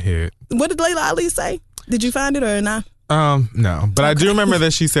shit, get hit. What did Layla Ali say? Did you find it or not? No, but I do remember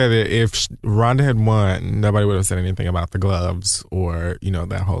that she said that if Ronda had won, nobody would have said anything about the gloves or, you know,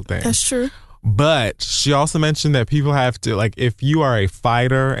 that whole thing. That's true. But she also mentioned that people have to, like, if you are a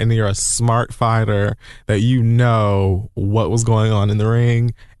fighter and you're a smart fighter, that you know what was going on in the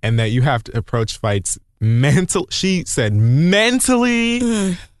ring and that you have to approach fights she said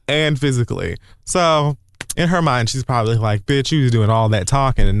mentally and physically. So in her mind, she's probably like, bitch, you was doing all that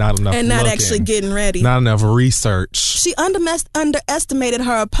talking and not enough actually getting ready. Not enough research. She underestimated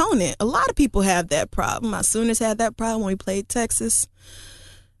her opponent. A lot of people have that problem. My Sooners had that problem when we played Texas.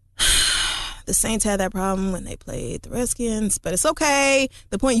 The Saints had that problem when they played the Redskins, but it's okay.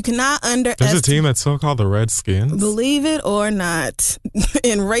 The point, you cannot underestimate. There's a team that's still called the Redskins. Believe it or not,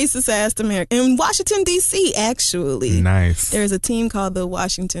 in racist-ass America, in Washington, D.C., actually. Nice. There's a team called the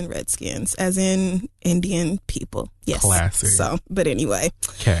Washington Redskins, as in Indian people. Yes. Classy. So, but anyway.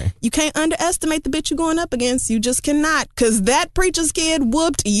 Okay. You can't underestimate the bitch you're going up against. You just cannot, because that preacher's kid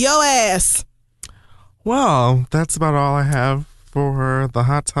whooped your ass. Well, that's about all I have for the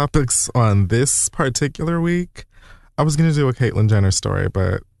hot topics on this particular week. I was going to do a Caitlyn Jenner story,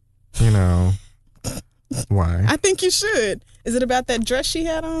 but, why? I think you should. Is it about that dress she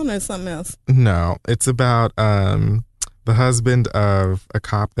had on or something else? No, it's about the husband of a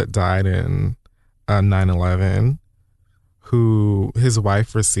cop that died in 9/11, who his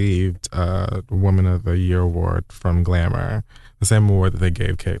wife received a Woman of the Year award from Glamour, the same award that they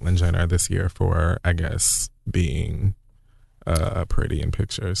gave Caitlyn Jenner this year for, I guess, being pretty in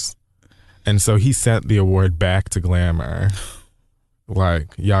pictures. And so he sent the award back to Glamour.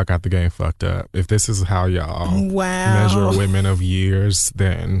 Like, y'all got the game fucked up. If this is how y'all measure women of years,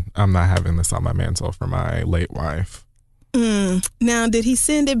 then I'm not having this on my mantle for my late wife. Now, did he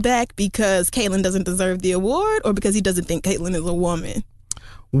send it back because Caitlyn doesn't deserve the award, or because he doesn't think Caitlyn is a woman?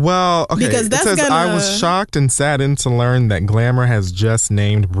 Well, okay, because it says, I was shocked and saddened to learn that Glamour has just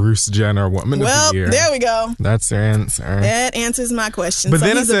named Bruce Jenner Woman of the Year. Well, there we go. That's their answer. That answers my question. But so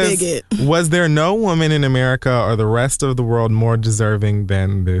then he's it says, a bigot. Was there no woman in America or the rest of the world more deserving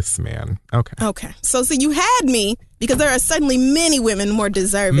than this man? Okay. So you had me, because there are certainly many women more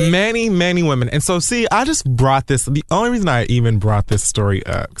deserving. Many, many women. And so, see, I just brought this. The only reason I even brought this story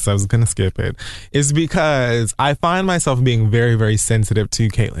up, because I was going to skip it, is because I find myself being very, very sensitive to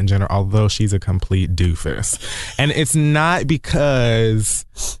Caitlyn Jenner, although she's a complete doofus. And it's not because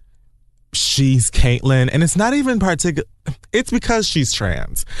she's Caitlyn, and it's not even particular. It's because she's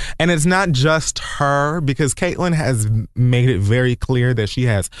trans. And it's not just her, because Caitlyn has made it very clear that she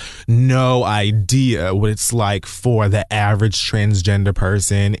has no idea what it's like for the average transgender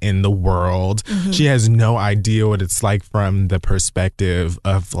person in the world. Mm-hmm. She has no idea what it's like from the perspective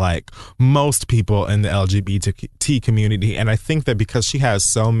of like most people in the LGBT community. And I think that because she has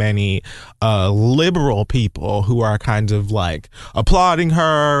so many liberal people who are kind of like applauding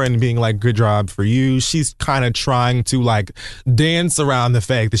her and being like, good job for you, she's kind of trying to like dance around the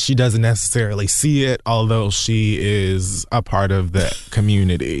fact that she doesn't necessarily see it, although she is a part of the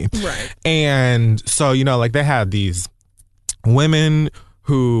community. Right. And so, like they had these women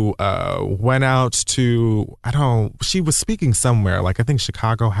who went out to, she was speaking somewhere, like I think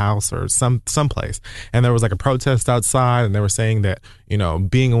Chicago House or someplace. And there was like a protest outside, and they were saying that,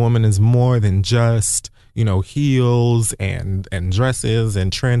 being a woman is more than just, heels and dresses,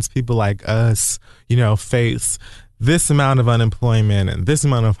 and trans people like us, face this amount of unemployment and this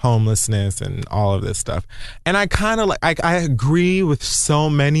amount of homelessness and all of this stuff. And I kind of I agree with so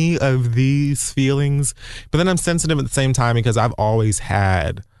many of these feelings, but then I'm sensitive at the same time because I've always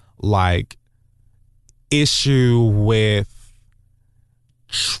had like issue with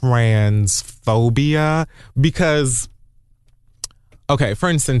transphobia because, okay, for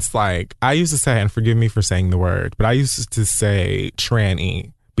instance, like I used to say, and forgive me for saying the word, but I used to say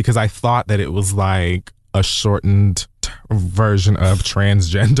tranny because I thought that it was like a shortened version of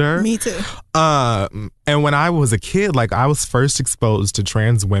transgender. Me too. And when I was a kid, like I was first exposed to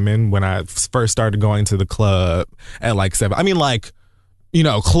trans women when I first started going to the club at like 7. I mean, like,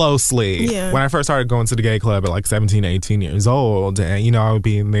 closely. Yeah. When I first started going to the gay club at like 17, 18 years old, and, I would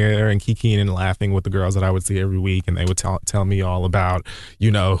be in there and kikiing and laughing with the girls that I would see every week, and they would tell me all about,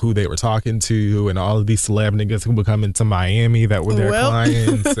 who they were talking to and all of these celeb niggas who would come into Miami that were their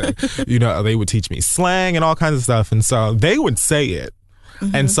clients. And, they would teach me slang and all kinds of stuff. And so they would say it.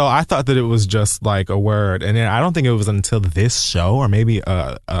 Mm-hmm. And so I thought that it was just like a word. And then I don't think it was until this show or maybe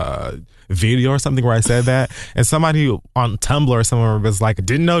a video or something where I said that. And somebody on Tumblr or somewhere was like,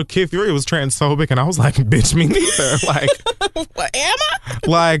 didn't know Kid Fury was transphobic. And I was like, bitch, me neither. Like, what am I?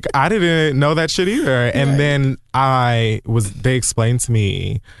 Like, I didn't know that shit either. And then they explained to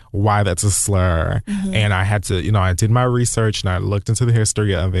me why that's a slur. Mm-hmm. And I had to, I did my research and I looked into the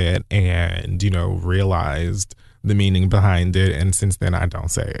history of it and, realized the meaning behind it. And since then, I don't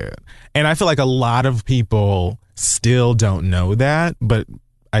say it. And I feel like a lot of people still don't know that, but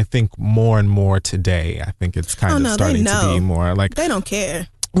I think more and more today, I think it's kind of starting to be more like... They don't care.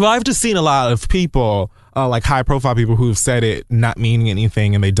 Well, I've just seen a lot of people, like high profile people who've said it not meaning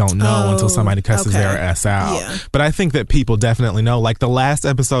anything and they don't know until somebody cusses their ass out. Yeah. But I think that people definitely know. Like the last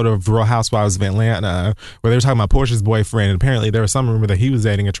episode of Real Housewives of Atlanta, where they were talking about Portia's boyfriend, and apparently there was some rumor that he was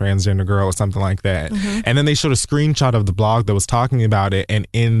dating a transgender girl or something like that. Mm-hmm. And then they showed a screenshot of the blog that was talking about it, and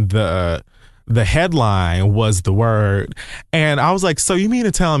in the the headline was the word. And I was like, so you mean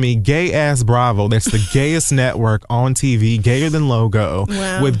to tell me gay ass Bravo, that's the gayest network on TV, gayer than Logo,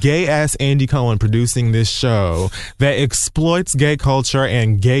 with gay ass Andy Cohen producing this show that exploits gay culture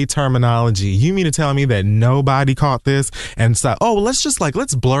and gay terminology. You mean to tell me that nobody caught this and said, oh,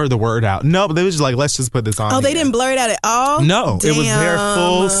 let's blur the word out? No, but they was just like, let's just put this on. Oh, they didn't blur it out at all? No, Damn. It was their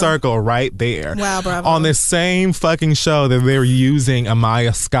full circle right there. Wow, Bravo. On this same fucking show that they were using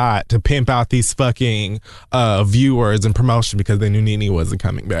Amaya Scott to pimp out these fucking viewers and promotion because they knew Nene wasn't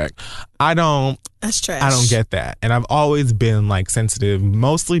coming back. That's trash. I don't get that. And I've always been like sensitive,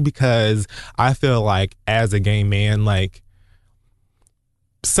 mostly because I feel like as a gay man, like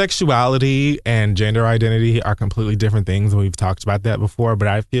sexuality and gender identity are completely different things, and we've talked about that before, but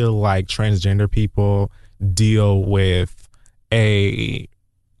I feel like transgender people deal with an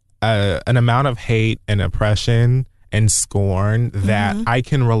amount of hate and oppression and scorn that I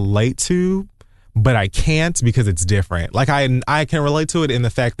can relate to, but I can't because it's different. Like I can relate to it in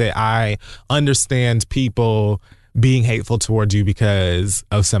the fact that I understand people being hateful towards you because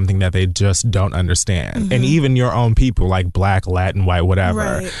of something that they just don't understand. And even your own people, like Black, Latin, white, whatever.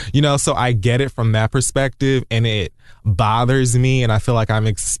 Right. You know, so I get it from that perspective, and it bothers me, and I feel like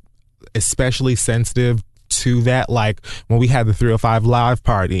I'm especially sensitive to that. Like when we had the 305 Live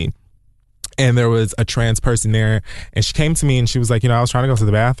party, and there was a trans person there, and she came to me and she was like, you know, I was trying to go to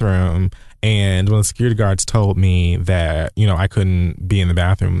the bathroom, and one of the security guards told me that, you know, I couldn't be in the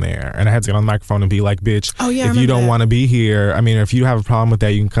bathroom there. And I had to get on the microphone and be like, bitch, if you don't want to be here, I mean, if you have a problem with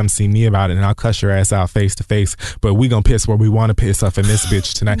that, you can come see me about it and I'll cuss your ass out face to face. But we gonna piss where we want to piss up in this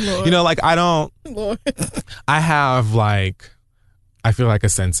bitch tonight. You know, like I have like, I feel like a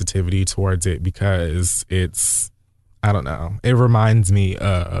sensitivity towards it because it's, I don't know, it reminds me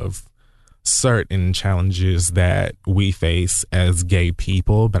of certain challenges that we face as gay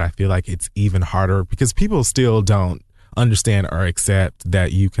people, but I feel like it's even harder because people still don't understand or accept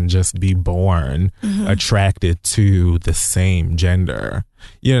that you can just be born attracted to the same gender.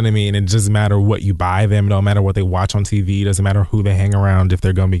 You know what I mean? It doesn't matter what you buy them. It don't matter what they watch on TV. It doesn't matter who they hang around. If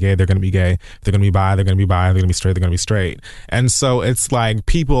they're going to be gay, they're going to be gay. If they're going to be bi, they're going to be bi. If they're going to be straight, they're going to be straight. And so it's like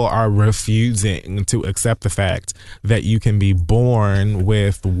people are refusing to accept the fact that you can be born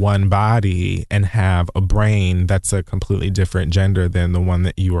with one body and have a brain that's a completely different gender than the one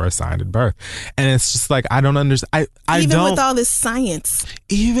that you were assigned at birth. And it's just like, I don't understand. Even with all this science.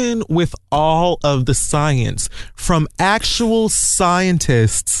 Even with all of the science from actual scientists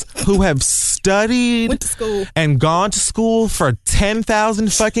who have studied went to school and gone to school for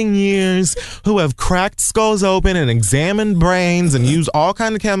 10,000 fucking years, who have cracked skulls open and examined brains and used all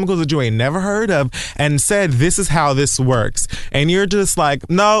kind of chemicals that you ain't never heard of and said, this is how this works. And you're just like,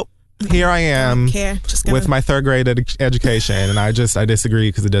 nope. Here I am with my third grade education, and I disagree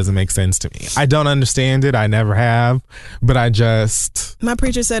because it doesn't make sense to me. I don't understand it. I never have, but my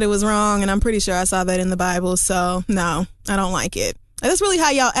preacher said it was wrong, and I'm pretty sure I saw that in the Bible. So no, I don't like it. And that's really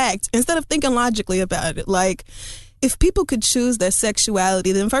how y'all act instead of thinking logically about it. Like, if people could choose their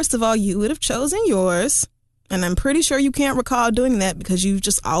sexuality, then first of all, you would have chosen yours. And I'm pretty sure you can't recall doing that because you've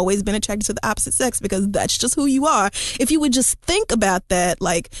just always been attracted to the opposite sex because that's just who you are. If you would just think about that,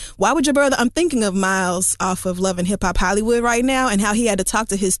 like, why would your brother, I'm thinking of Miles off of Love and Hip Hop Hollywood right now and how he had to talk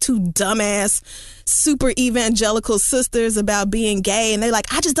to his two dumbass super evangelical sisters about being gay, and they're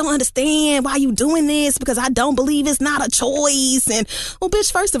like, I just don't understand why you doing this because I don't believe it's not a choice. And well,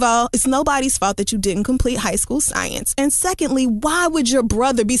 bitch, first of all, it's nobody's fault that you didn't complete high school science, and secondly, why would your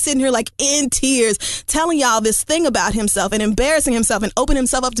brother be sitting here like in tears telling y'all this thing about himself and embarrassing himself and open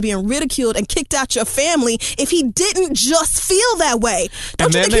himself up to being ridiculed and kicked out your family if he didn't just feel that way?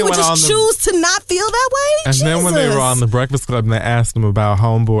 Don't you think he would just choose to not feel that way? And then when they were on the Breakfast Club and they asked him about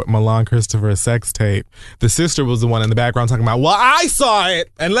homeboy Milan Christopher's sex tape, the sister was the one in the background talking about, well, I saw it,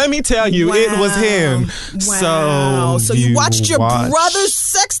 and let me tell you, it was him. Wow. So you watched your brother's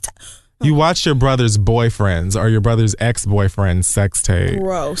sex tape? You watch your brother's boyfriend's or your brother's ex-boyfriend's sex tape.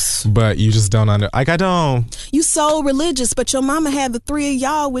 Gross. But you just don't I don't. You so religious, but your mama had the three of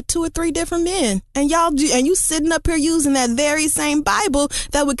y'all with 2 or 3 different men. And you sitting up here using that very same Bible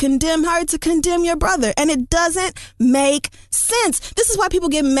that would condemn her to condemn your brother. And it doesn't make sense. This is why people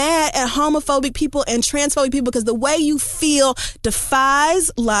get mad at homophobic people and transphobic people, because the way you feel defies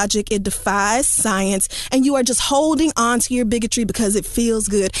logic, it defies science, and you are just holding on to your bigotry because it feels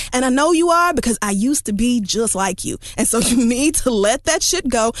good. And I know you are, because I used to be just like you. And so you need to let that shit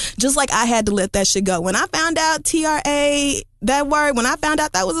go, just like I had to let that shit go. When I found out TRA, that word, when I found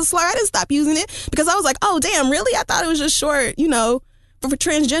out that was a slur, I didn't stop using it because I was like, oh, damn, really? I thought it was just short, for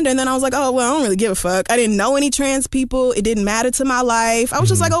transgender, and then I was like, oh, well, I don't really give a fuck. I didn't know any trans people. It didn't matter to my life. I was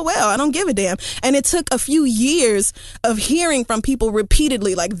just like, oh, well, I don't give a damn. And it took a few years of hearing from people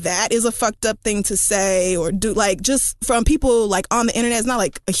repeatedly, like, that is a fucked up thing to say or do, like, just from people, like, on the internet. It's not,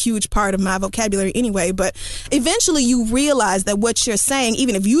 like, a huge part of my vocabulary anyway, but eventually you realize that what you're saying,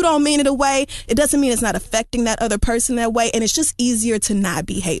 even if you don't mean it away, it doesn't mean it's not affecting that other person that way, and it's just easier to not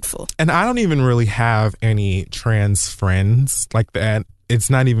be hateful. And I don't even really have any trans friends like that. It's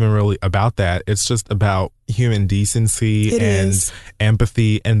not even really about that. It's just about human decency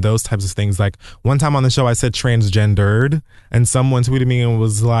empathy and those types of things. Like, one time on the show I said transgendered, and someone tweeted me and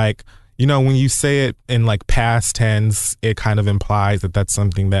was like, you know, when you say it in like past tense, it kind of implies that that's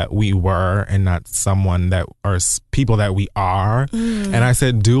something that we were and not someone that are people that we are. And I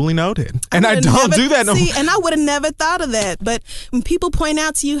said, duly noted. And I don't do that no more. And I would have never thought of that. But when people point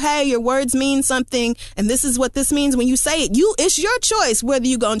out to you, hey, your words mean something, and this is what this means when you say it, it's your choice whether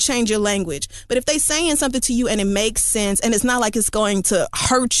you're going to change your language. But if they saying something to you and it makes sense, and it's not like it's going to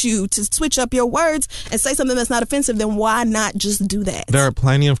hurt you to switch up your words and say something that's not offensive, then why not just do that? There are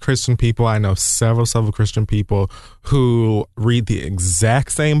plenty of Christian people. I know several Christian people who read the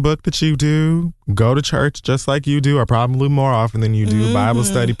exact same book that you do, go to church just like you do, or probably more often than you do, Bible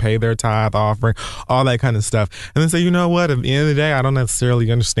study, pay their tithe offering, all that kind of stuff. And then say, you know what, at the end of the day, I don't necessarily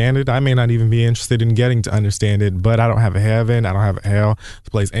understand it. I may not even be interested in getting to understand it, but I don't have a heaven, I don't have a hell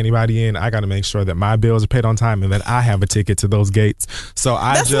to place anybody in. I got to make sure that my bills are paid on time and that I have a ticket to those gates. So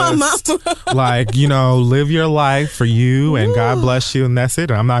that's just, my mom. like, you know, live your life for you and God bless you, and that's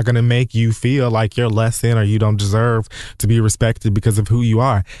it. I'm not going to make you feel like you're less than or you don't deserve to be respected because of who you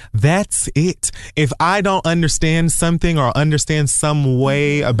are. That's it. If I don't understand something or understand some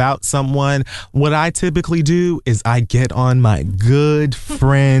way about someone, what I typically do is I get on my good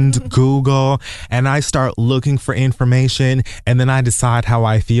friend Google and I start looking for information, and then I decide how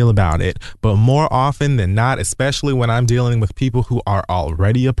I feel about it. But more often than not, especially when I'm dealing with people who are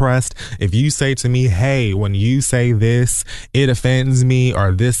already oppressed, if you say to me, hey, when you say this, it offends me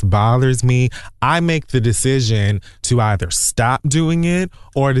or this bothers me, I make the decision to either stop doing it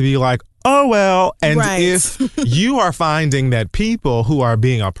or to be like, oh, well. And if you are finding that people who are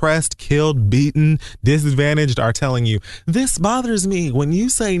being oppressed, killed, beaten, disadvantaged are telling you, this bothers me when you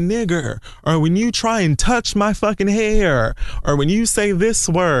say nigger, or when you try and touch my fucking hair, or when you say this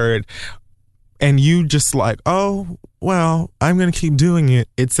word, and you just like, oh, well, I'm going to keep doing it,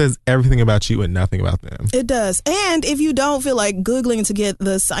 it says everything about you and nothing about them. It does. And if you don't feel like Googling to get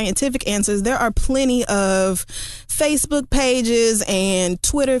the scientific answers, there are plenty of Facebook pages and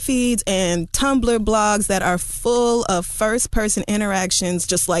Twitter feeds and Tumblr blogs that are full of first-person interactions,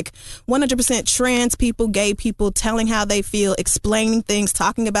 just like 100% trans people, gay people, telling how they feel, explaining things,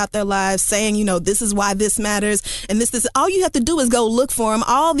 talking about their lives, saying, you know, this is why this matters, and this. All you have to do is go look for them.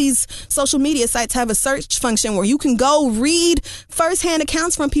 All these social media sites have a search function where you can go read firsthand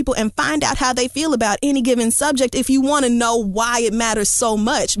accounts from people and find out how they feel about any given subject if you want to know why it matters so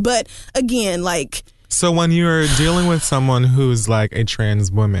much. But again, like... So when you're dealing with someone who's like a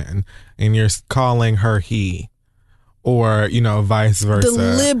trans woman and you're calling her he, or, you know, vice versa.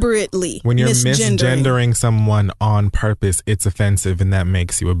 Deliberately when you're misgendering someone on purpose, it's offensive and that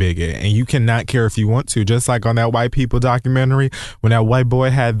makes you a bigot. And you cannot care if you want to. Just like on that White People documentary, when that white boy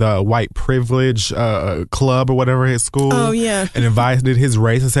had the white privilege club or whatever at his school. Oh, yeah. And invited his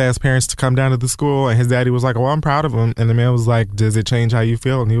racist ass parents to come down to the school. And his daddy was like, oh, I'm proud of him. And the man was like, does it change how you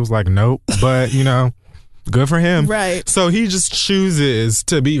feel? And he was like, nope. But, you know. Good for him. Right. So he just chooses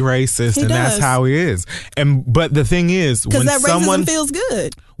to be racist, and does. that's how he is. But the thing is, because that racism feels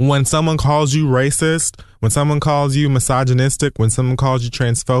good. When someone calls you racist, when someone calls you misogynistic, when someone calls you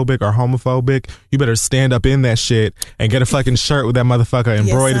transphobic or homophobic, you better stand up in that shit and get a fucking shirt with that motherfucker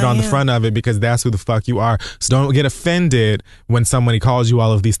embroidered on the front of it, because that's who the fuck you are. So don't get offended when somebody calls you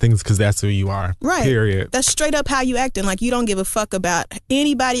all of these things, because that's who you are. Right. Period. That's straight up how you acting. Like, you don't give a fuck about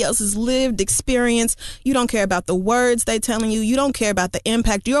anybody else's lived experience. You don't care about the words they telling you. You don't care about the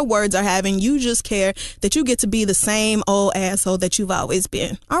impact your words are having. You just care that you get to be the same old asshole that you've always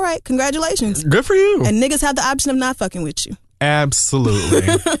been. All right. Congratulations. Good for you. And niggas have the option of not fucking with you. Absolutely.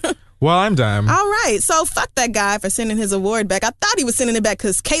 Well, I'm done. All right. So fuck that guy for sending his award back. I thought he was sending it back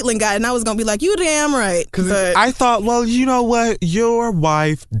because Caitlyn got it, and I was going to be like, you damn right. Because I thought, well, you know what? Your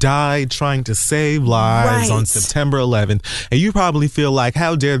wife died trying to save lives on September 11th. And you probably feel like,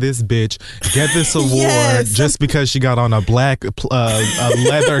 how dare this bitch get this award just because she got on a black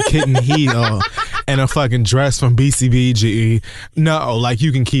leather kitten heel and a fucking dress from BCBG. No, like,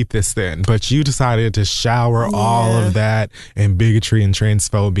 you can keep this then. But you decided to shower all of that in bigotry and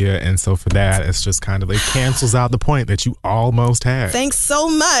transphobia. And so for that, it's just kind of, it cancels out the point that you almost had. Thanks so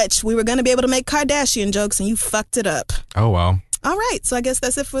much. We were going to be able to make Kardashian jokes and you fucked it up. Oh, well. All right. So I guess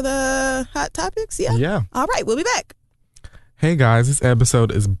that's it for the hot topics. Yeah. Yeah. All right. We'll be back. Hey guys, this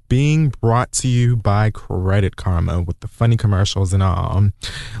episode is being brought to you by Credit Karma with the funny commercials and all.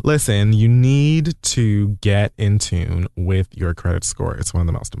 Listen, you need to get in tune with your credit score. It's one of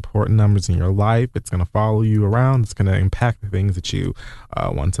the most important numbers in your life. It's going to follow you around. It's going to impact the things that you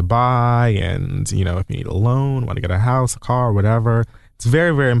want to buy. And, you know, if you need a loan, want to get a house, a car, whatever. It's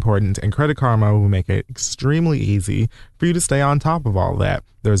very, very important, and Credit Karma will make it extremely easy for you to stay on top of all that.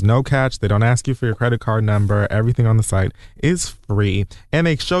 There's no catch. They don't ask you for your credit card number. Everything on the site is free, and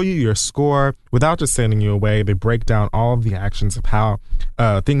they show you your score without just sending you away. They break down all of the actions of how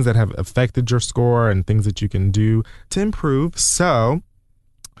things that have affected your score and things that you can do to improve. So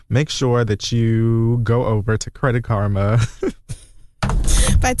make sure that you go over to Credit Karma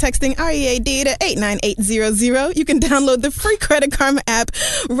by texting READ to 89800. You can download the free Credit Karma app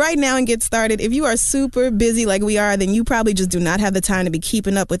right now and get started. If you are super busy like we are, then you probably just do not have the time to be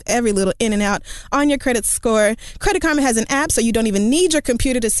keeping up with every little in and out on your credit score. Credit Karma has an app, so you don't even need your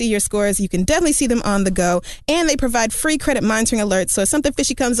computer to see your scores. You can definitely see them on the go, and they provide free credit monitoring alerts. So if something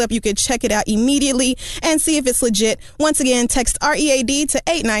fishy comes up, you can check it out immediately and see if it's legit. Once again, text READ to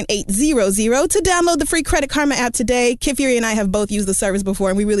 89800 to download the free Credit Karma app today. Kid Fury and I have both used the service before,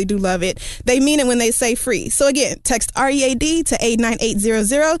 and we really do love it. They mean it when they say free. So again, text READ to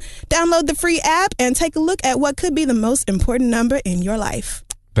 89800, download the free app, and take a look at what could be the most important number in your life.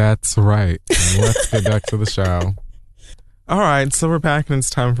 That's right. And let's get back to the show. All right, so we're back and it's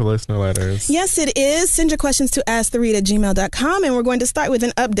time for listener letters. Yes, it is. Send your questions to asktheread@gmail.com, and we're going to start with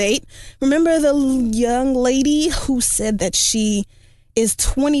an update. Remember the young lady who said that she is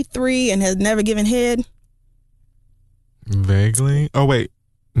 23 and has never given head? Vaguely. Oh, wait.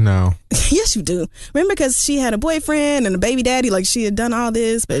 No. Yes, you do. Remember, because she had a boyfriend and a baby daddy, like she had done all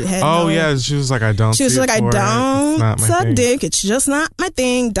this, but had yeah, she was like, I don't suck dick. It's just not my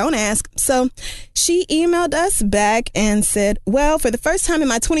thing. Don't ask. So she emailed us back and said, well, for the first time in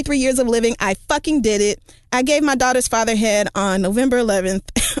my 23 years of living, I fucking did it. I gave my daughter's father head on November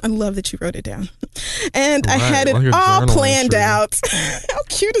 11th. I love that you wrote it down. And I had it all planned out. How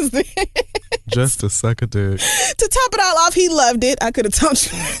cute is this? Just to suck a dick. To top it all off, he loved it. I could have told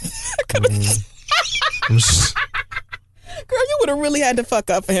you. Girl, you would have really had to fuck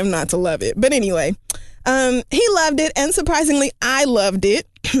up for him not to love it. But anyway, he loved it. And surprisingly, I loved it.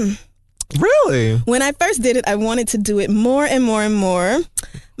 Really? When I first did it, I wanted to do it more and more and more.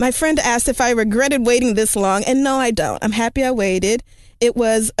 My friend asked if I regretted waiting this long, and no, I don't. I'm happy I waited. It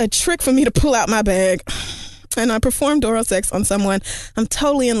was a trick for me to pull out my bag, and I performed oral sex on someone I'm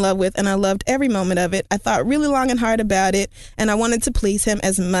totally in love with, and I loved every moment of it. I thought really long and hard about it, and I wanted to please him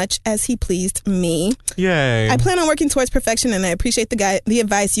as much as he pleased me. Yay. I plan on working towards perfection, and I appreciate the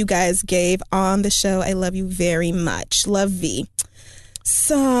advice you guys gave on the show. I love you very much. Love, V.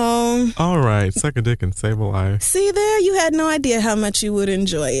 So, all right, suck a dick and save a life. See there, you had no idea how much you would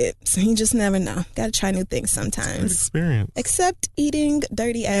enjoy it. So you just never know. Gotta try new things sometimes. Experience. Except eating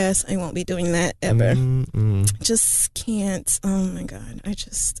dirty ass. I won't be doing that ever. Just can't. Oh my God.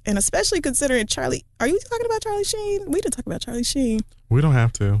 And especially considering Charlie. Are you talking about Charlie Sheen? We did talk about Charlie Sheen. We don't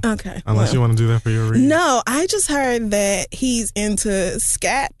have to. Okay. Unless you want to do that for your read. No, I just heard that he's into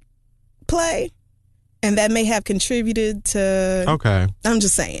scat play. And that may have contributed to... Okay. I'm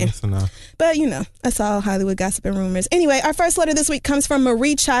just saying. That's enough. But, you know, that's all Hollywood gossip and rumors. Anyway, our first letter this week comes from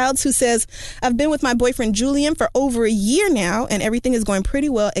Marie Childs, who says, I've been with my boyfriend Julian for over a year now, and everything is going pretty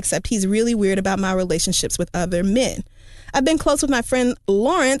well, except he's really weird about my relationships with other men. I've been close with my friend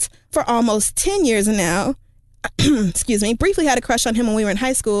Lawrence for almost 10 years now. Excuse me. Briefly had a crush on him when we were in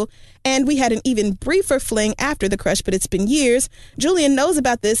high school, and we had an even briefer fling after the crush, but it's been years. Julian knows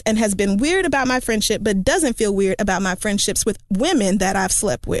about this and has been weird about my friendship, but doesn't feel weird about my friendships with women that I've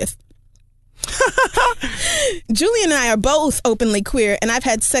slept with. Julian and I are both openly queer, and I've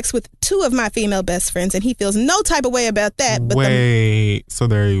had sex with 2 of my female best friends, and he feels no type of way about that. But so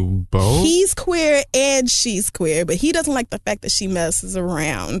they're both? He's queer and she's queer, but he doesn't like the fact that she messes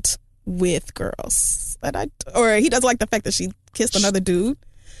around with girls. Or he doesn't like the fact that she kissed another dude.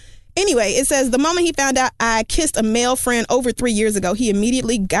 Anyway, it says, the moment he found out I kissed a male friend over 3 years ago, he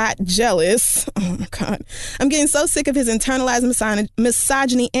immediately got jealous. Oh, my God. I'm getting so sick of his internalized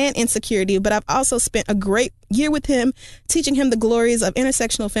misogyny and insecurity, but I've also spent a great year with him, teaching him the glories of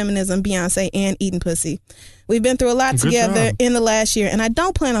intersectional feminism, Beyonce, and eating pussy. We've been through a lot together in the last year, and I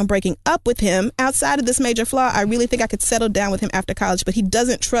don't plan on breaking up with him. Outside of this major flaw, I really think I could settle down with him after college, but he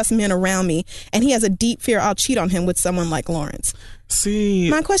doesn't trust men around me, and he has a deep fear I'll cheat on him with someone like Lawrence. See,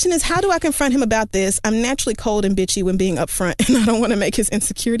 my question is, how do I confront him about this? I'm naturally cold and bitchy when being upfront, and I don't want to make his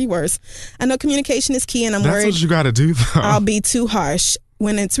insecurity worse. I know communication is key, and I'm worried that's what you got to do, though. I'll be too harsh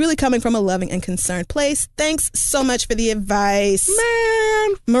when it's really coming from a loving and concerned place. Thanks so much for the advice.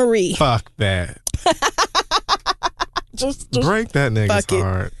 Man. Marie. Fuck that. just break that nigga's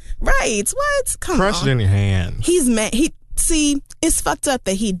heart. Right. What? Come on. Crush it in your hand. He's mad. See, it's fucked up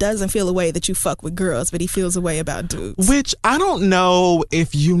that he doesn't feel a way that you fuck with girls, but he feels a way about dudes. Which, I don't know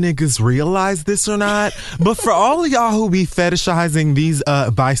if you niggas realize this or not, but for all of y'all who be fetishizing these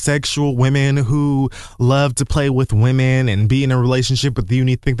bisexual women who love to play with women and be in a relationship with you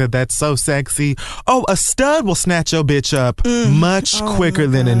and you think that that's so sexy, a stud will snatch your bitch up much quicker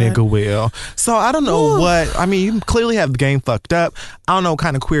than a nigga will. So I don't know what, I mean, you clearly have the game fucked up. I don't know what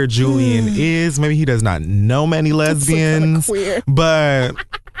kind of queer Julian is. Maybe he does not know many lesbians. Queer. But,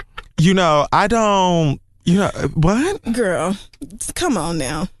 I don't, what? Girl, come on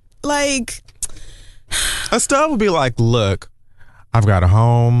now. Like, a stud would be like, look, I've got a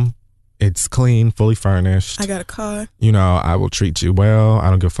home. It's clean, fully furnished. I got a car. I will treat you well. I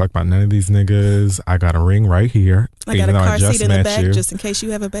don't give a fuck about none of these niggas. I got a ring right here. I got a car seat in the back just in case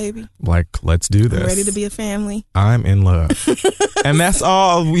you have a baby. Like, let's do this. I'm ready to be a family. I'm in love. And that's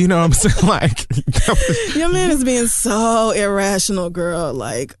all, what I'm saying? Like, your man is being so irrational, girl.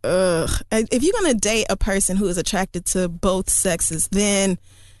 Like, if you're going to date a person who is attracted to both sexes, then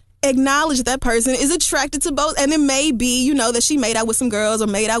acknowledge that person is attracted to both, and it may be that she made out with some girls or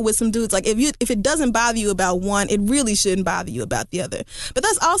made out with some dudes. Like, if it doesn't bother you about one, it really shouldn't bother you about the other. But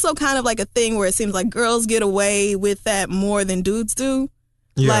that's also kind of like a thing where it seems like girls get away with that more than dudes do.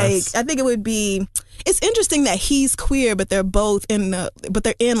 Yes. Like, I think it's interesting that he's queer, but they're both in like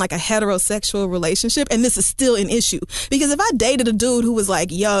a heterosexual relationship, and this is still an issue. Because if I dated a dude who was like,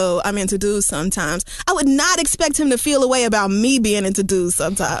 yo, I'm into dudes sometimes, I would not expect him to feel a way about me being into dudes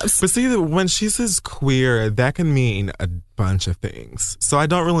sometimes. But see, when she says queer, that can mean a bunch of things. So I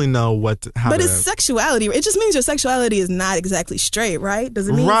don't really know But it's sexuality. It just means your sexuality is not exactly straight, right? Does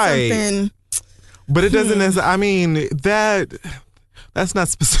it mean something? But it doesn't I mean, that's not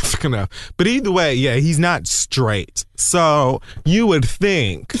specific enough. But either way, yeah, he's not straight. So you would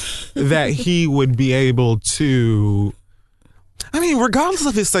think that he would be able to, regardless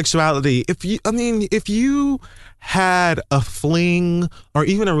of his sexuality, if you had a fling or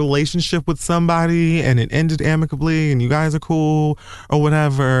even a relationship with somebody and it ended amicably and you guys are cool or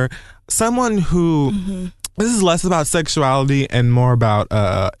whatever, someone who, this is less about sexuality and more about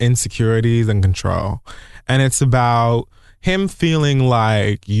insecurities and control. And it's about him feeling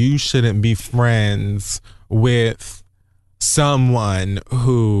like you shouldn't be friends with someone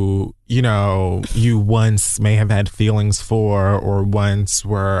who, you once may have had feelings for or once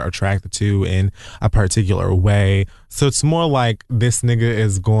were attracted to in a particular way. So it's more like this nigga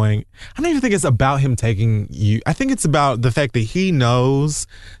is going, I don't even think it's about him taking you. I think it's about the fact that he knows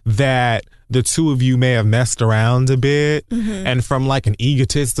that the two of you may have messed around a bit. And from like an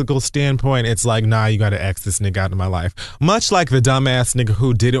egotistical standpoint, it's like, nah, you got to X this nigga out of my life. Much like the dumbass nigga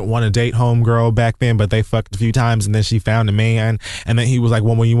who didn't want to date homegirl back then, but they fucked a few times and then she found a man. And then he was like,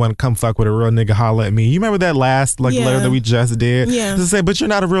 well, when you want to come fuck with a real nigga, holla at me. You remember that last letter that we just did? Yeah. To say, but you're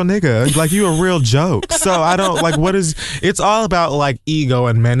not a real nigga. Like, you a real joke. So I don't, like, it's all about like ego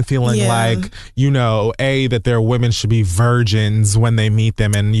and men feeling like, that their women should be virgins when they meet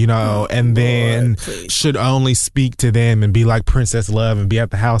them and, and then should only speak to them and be like Princess Love and be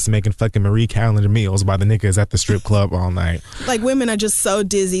at the house making fucking Marie Callender meals while the nigga is at the strip club all night. Like, women are just so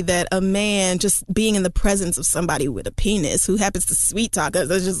dizzy that a man just being in the presence of somebody with a penis who happens to sweet talk us,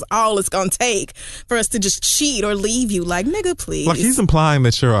 that's just all it's gonna take for us to just cheat or leave you. Like, nigga, please. Like, he's implying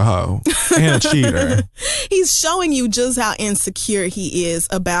that you're a hoe and a cheater. He's showing you just how insecure he is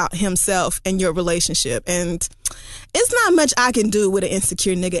about himself and your relationship. And it's not much I can do with an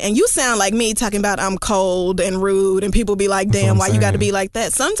insecure nigga. And you sound like me talking about I'm cold and rude and people be like, damn, why you got to be like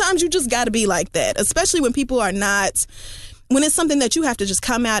that? Sometimes you just got to be like that, especially when people are not, when it's something that you have to just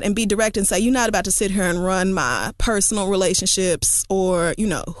come out and be direct and say, you're not about to sit here and run my personal relationships or,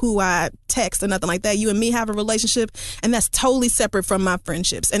 who I text or nothing like that. You and me have a relationship and that's totally separate from my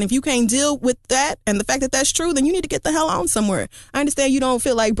friendships. And if you can't deal with that and the fact that that's true, then you need to get the hell on somewhere. I understand you don't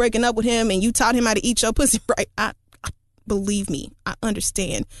feel like breaking up with him and you taught him how to eat your pussy right. Believe me, I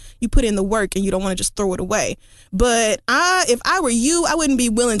understand. You put in the work and you don't want to just throw it away. But if I were you, I wouldn't be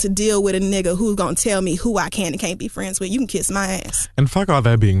willing to deal with a nigga who's going to tell me who I can and can't be friends with. You can kiss my ass. And fuck all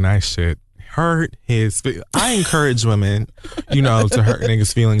that being nice shit. Hurt his I encourage women, you know, to hurt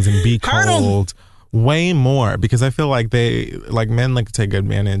niggas' feelings and be cold way more, because I feel like men like to take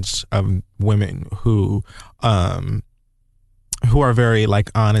advantage of women who are very like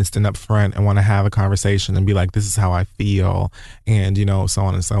honest and upfront and want to have a conversation and be like, this is how I feel, and you know, so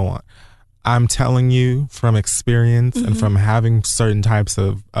on and so on. I'm telling you from experience and from having certain types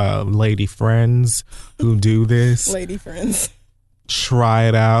of lady friends who do this. Lady friends. Try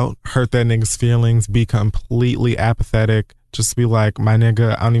it out. Hurt that nigga's feelings. Be completely apathetic. Just be like, my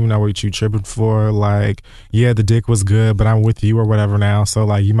nigga, I don't even know what you tripping for. Like, yeah, the dick was good, but I'm with you or whatever now. So,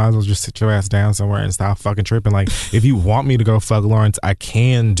 like, you might as well just sit your ass down somewhere and stop fucking tripping. Like, if you want me to go fuck Lawrence, I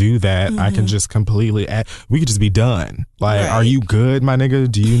can do that. I can just completely, we could just be done. Like, are you good, my nigga?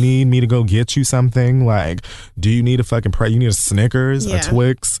 Do you need me to go get you something? Like, do you need a fucking you need a Snickers, a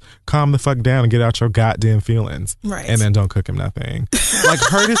Twix? Calm the fuck down and get out your goddamn feelings. Right. And then don't cook him nothing. Like,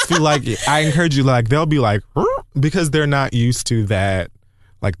 hurt his feel like, I encourage you, like, they'll be like, because they're not used to that,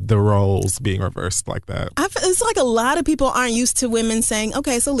 like the roles being reversed like that. It's like a lot of people aren't used to women saying,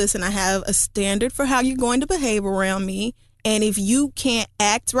 okay, so listen, I have a standard for how you're going to behave around me. And if you can't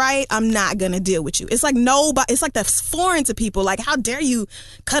act right, I'm not going to deal with you. It's like it's like that's foreign to people. Like, how dare you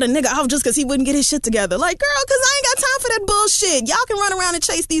cut a nigga off just because he wouldn't get his shit together? Like, girl, because I ain't got time for that bullshit. Y'all can run around and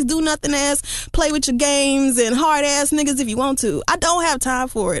chase these do-nothing ass, play with your games and hard-ass niggas if you want to. I don't have time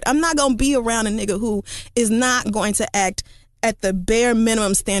for it. I'm not going to be around a nigga who is not going to act at the bare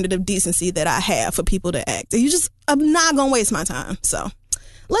minimum standard of decency that I have for people to act. I'm not going to waste my time. So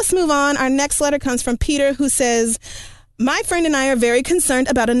let's move on. Our next letter comes from Peter, who says, my friend and I are very concerned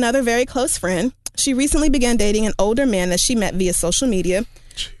about another very close friend. She recently began dating an older man that she met via social media.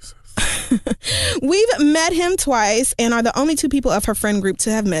 Jesus. We've met him twice and are the only two people of her friend group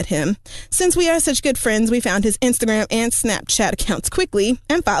to have met him. Since we are such good friends, we found his Instagram and Snapchat accounts quickly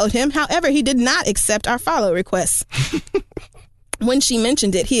and followed him. However, he did not accept our follow requests. When she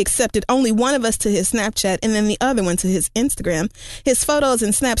mentioned it, he accepted only one of us to his Snapchat and then the other one to his Instagram. His photos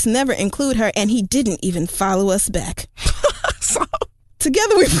and snaps never include her, and he didn't even follow us back.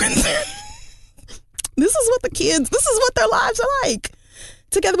 Together we went through... This is what their lives are like.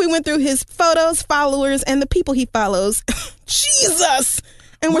 Together we went through his photos, followers, and the people he follows. Jesus!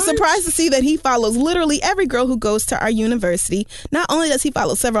 And we're surprised to see that he follows literally every girl who goes to our university. Not only does he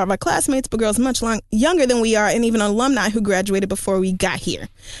follow several of our classmates, but girls much younger than we are, and even alumni who graduated before we got here.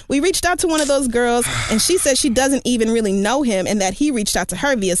 We reached out to one of those girls, and she said she doesn't even really know him, and that he reached out to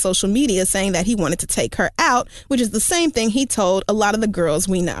her via social media saying that he wanted to take her out, which is the same thing he told a lot of the girls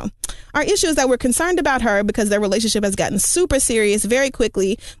we know. Our issue is that we're concerned about her because their relationship has gotten super serious very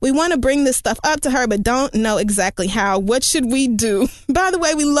quickly. We want to bring this stuff up to her, but don't know exactly how. What should we do? By the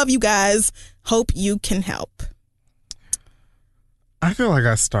way, we love you guys. Hope you can help. I feel like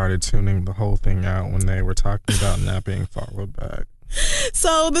I started tuning the whole thing out when they were talking about not being followed back.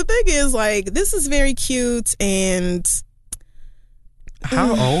 So the thing is, like, this is very cute, and...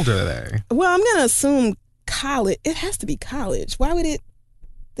 How old are they? Well, I'm going to assume college. It has to be college. Why would it...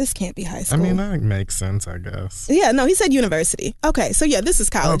 This can't be high school. I mean, that makes sense, I guess. Yeah, no, he said university. Okay, so yeah, this is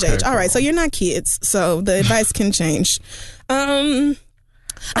college age. All right, so you're not kids, so the advice can change.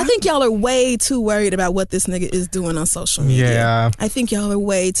 I think y'all are way too worried about what this nigga is doing on social media. Yeah. I think y'all are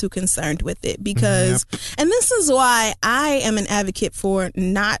way too concerned with it because, and this is why I am an advocate for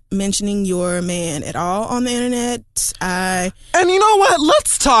not mentioning your man at all on the internet. And you know what?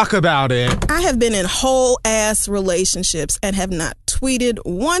 Let's talk about it. I have been in whole ass relationships and have not tweeted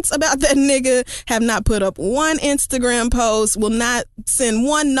once about that nigga, have not put up one Instagram post, will not send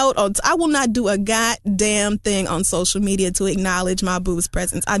one note. I will not do a goddamn thing on social media to acknowledge my boo's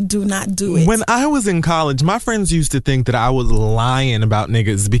presence. I do not do it. When I was in college, my friends used to think that I was lying about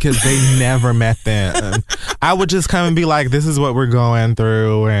niggas because they never met them. I would just come and be like, this is what we're going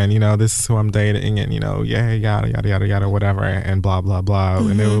through, and, you know, this is who I'm dating, and, you know, yeah, yada, yada, yada, yada, whatever, and blah, blah, blah.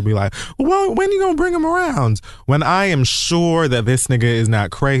 And they would be like, well, when are you going to bring him around? When I am sure that this nigga is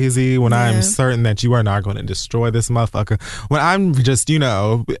not crazy, when I am certain that you are not going to destroy this motherfucker, when I'm just, you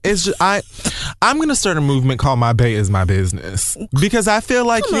know, it's just, I'm going to start a movement called My Bae Is My Business, because I feel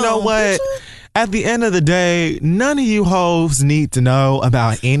like, you know what? At the end of the day, none of you hoes need to know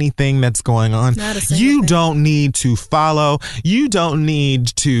about anything that's going on. You don't need to follow. You don't need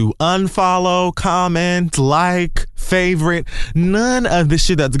to unfollow, comment, like, favorite. None of the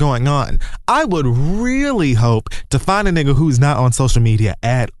shit that's going on. I would really hope to find a nigga who's not on social media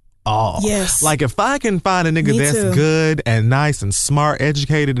at all. Yes. Like, if I can find a nigga that's good and nice and smart,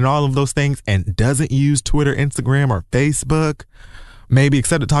 educated, and all of those things, and doesn't use Twitter, Instagram, or Facebook, maybe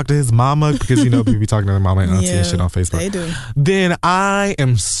except to talk to his mama, because people be talking to their mama and auntie and shit on Facebook. They do. Then I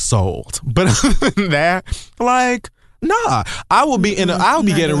am sold. But other than that, like, nah, I will be I'll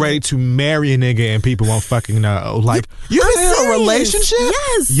be getting ready to marry a nigga and people won't fucking know. Like, you been in a relationship?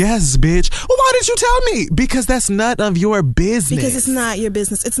 Yes, bitch. Well, why didn't you tell me? Because that's none of your business. Because it's not your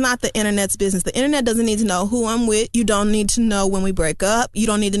business. It's not the internet's business. The internet doesn't need to know who I'm with. You don't need to know when we break up. You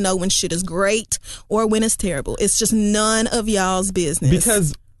don't need to know when shit is great or when it's terrible. It's just none of y'all's business.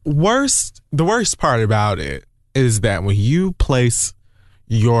 Because the worst part about it is that when you place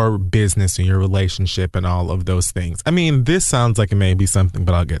your business and your relationship and all of those things. I mean, this sounds like it may be something,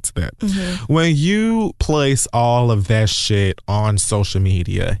 but I'll get to that. Mm-hmm. When you place all of that shit on social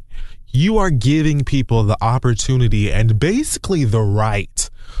media, you are giving people the opportunity and basically the right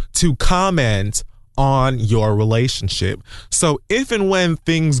to comment on your relationship. So if and when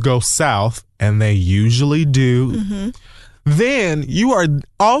things go south, and they usually do, then you are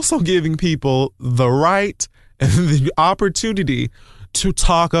also giving people the right and the opportunity to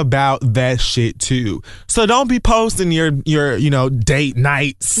talk about that shit too. So don't be posting your date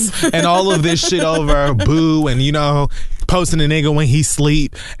nights and all of this shit over Boo and posting a nigga when he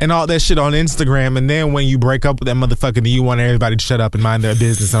sleep and all that shit on Instagram, and then when you break up with that motherfucker, then you want everybody to shut up and mind their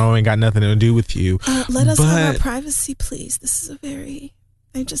business and ain't got nothing to do with you. Let us have our privacy, please. This is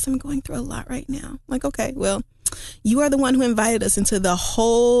I'm going through a lot right now. Like, okay, well, you are the one who invited us into the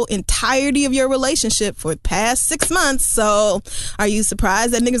whole entirety of your relationship for the past 6 months. So are you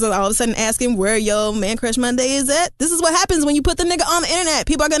surprised that niggas are all of a sudden asking where your Man Crush Monday is at? This is what happens when you put the nigga on the internet.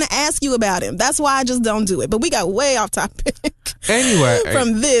 People are going to ask you about him. That's why I just don't do it. But we got way off topic. Anyway,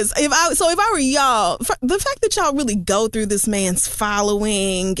 from this, if I were y'all, the fact that y'all really go through this man's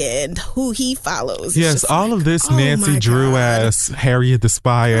following and who he follows. Yes, all of this Nancy Drew ass, Harriet the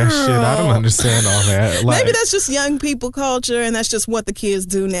Spy ass shit. I don't understand all that. Like, maybe that's just young people culture and that's just what the kids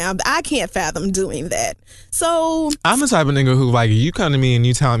do now. I can't fathom doing that. So I'm the type of nigga who, like, you come to me and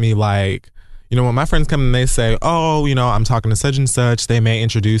you tell me, like, when my friends come and they say, oh, I'm talking to such and such, they may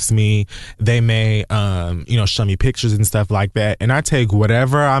introduce me, they may, show me pictures and stuff like that. And I take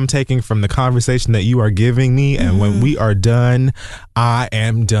whatever I'm taking from the conversation that you are giving me. And when we are done, I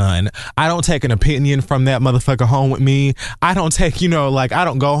am done. I don't take an opinion from that motherfucker home with me. I don't take, I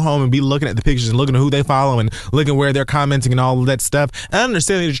don't go home and be looking at the pictures and looking at who they follow and looking where they're commenting and all of that stuff. I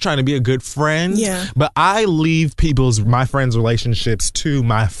understand that you're trying to be a good friend. Yeah. But I leave my friends' relationships to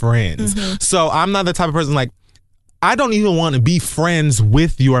my friends. So I'm not the type of person, like, I don't even want to be friends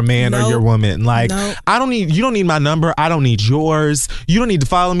with your man or your woman. Like, you don't need my number. I don't need yours. You don't need to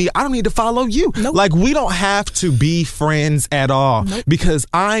follow me. I don't need to follow you. Like, we don't have to be friends at all because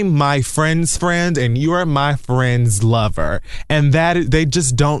I'm my friend's friend and you're my friend's lover. And that they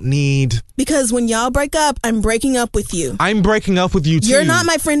just don't need. Because when y'all break up, I'm breaking up with you. I'm breaking up with you too. You're not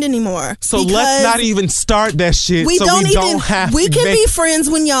my friend anymore. So let's not even start that shit. We can be friends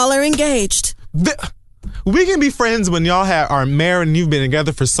when y'all are engaged. We can be friends when y'all are married and you've been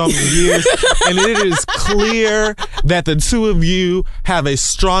together for so many years and it is clear that the two of you have a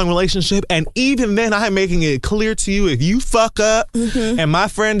strong relationship. And even then, I'm making it clear to you, if you fuck up and my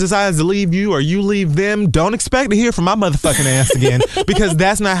friend decides to leave you or you leave them, don't expect to hear from my motherfucking ass again because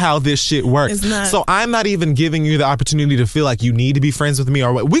that's not how this shit works. It's not. So I'm not even giving you the opportunity to feel like you need to be friends with me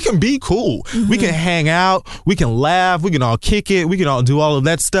or what. We can be cool. We can hang out. We can laugh. We can all kick it. We can all do all of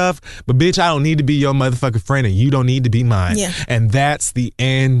that stuff. But bitch, I don't need to be your motherfucking friend and you don't need to be mine. Yeah. And that's the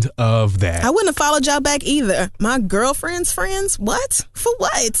end of that. I wouldn't have followed y'all back either. My girlfriend's friends? What? For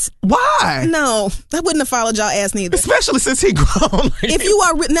what? Why? No, I wouldn't have followed y'all ass neither. Especially since he grown. If you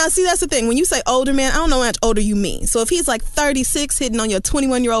are, now see, that's the thing. When you say older man, I don't know how much older you mean. So if he's like 36 hitting on your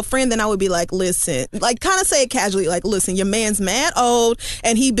 21-year-old friend, then I would be like, listen, like kind of say it casually, like, listen, your man's mad old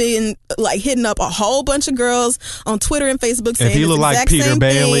and he been like hitting up a whole bunch of girls on Twitter and Facebook saying if you look like Peter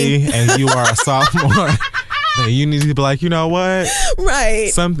Bailey and you are a sophomore, then you need to be like, you know what? Right.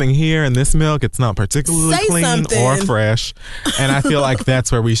 Something here in this milk, it's not particularly clean or fresh. And I feel like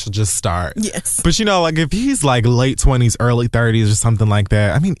that's where we should just start. Yes. But like if he's like late 20s, early 30s or something like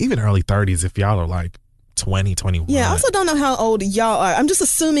that, I mean, even early 30s if y'all are like 20, 21. Yeah, I also don't know how old y'all are. I'm just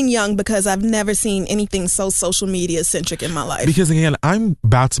assuming young because I've never seen anything so social media centric in my life. Because again, I'm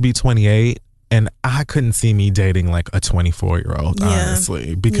about to be 28. And I couldn't see me dating like a 24-year-old,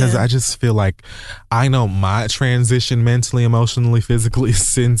 honestly, because I just feel like I know my transition mentally, emotionally, physically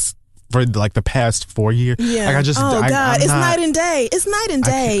since for like the past 4 years. Yeah. Like God, it's night and day. It's night and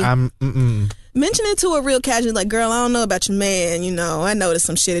day. Mention it to a real casual, like, girl, I don't know about your man, I noticed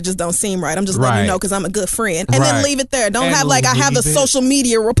some shit, it just don't seem right. I'm just letting you know because I'm a good friend. And then leave it there. Don't have I have the social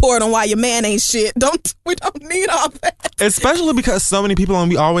media report on why your man ain't shit. We don't need all that. Especially because so many people, and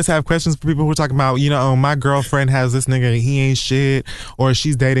we always have questions for people who are talking about, my girlfriend has this nigga and he ain't shit, or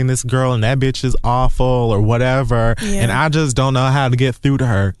she's dating this girl and that bitch is awful or whatever, and I just don't know how to get through to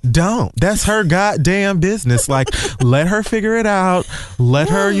her. Don't. That's her goddamn business. Like, let her figure it out. Let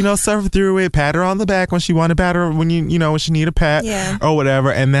her, suffer through it. Pat her on the back when she want to pat her, when when she need a pat or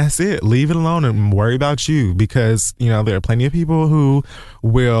whatever, and that's it. Leave it alone and worry about you, because there are plenty of people who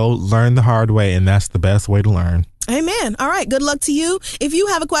will learn the hard way, and that's the best way to learn. Amen. All right. Good luck to you. If you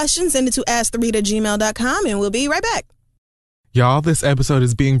have a question, send it to asktherita@gmail.com, and we'll be right back. Y'all, this episode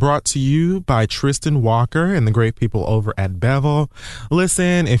is being brought to you by Tristan Walker and the great people over at Bevel.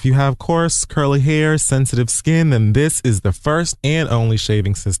 Listen, if you have coarse, curly hair, sensitive skin, then this is the first and only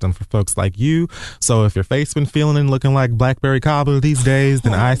shaving system for folks like you. So if your face been feeling and looking like blackberry cobbler these days,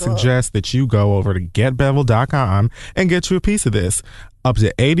 then I suggest that you go over to getbevel.com and get you a piece of this. Up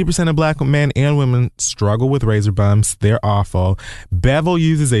to 80% of black men and women struggle with razor bumps. They're awful. Bevel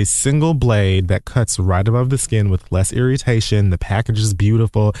uses a single blade that cuts right above the skin with less irritation. The package is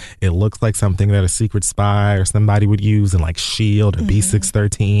beautiful. It looks like something that a secret spy or somebody would use in like S.H.I.E.L.D. or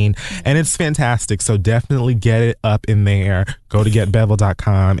B613. And it's fantastic. So definitely get it up in there. Go to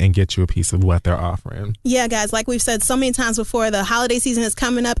getbevel.com and get you a piece of what they're offering. Yeah, guys, like we've said so many times before, the holiday season is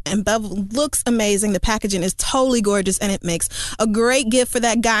coming up and Bevel looks amazing. The packaging is totally gorgeous and it makes a great gift for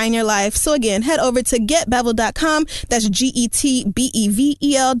that guy in your life. So again, head over to getbevel.com. That's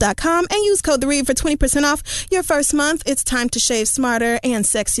GETBEVEL.com and use code The Read for 20% off your first month. It's time to shave smarter and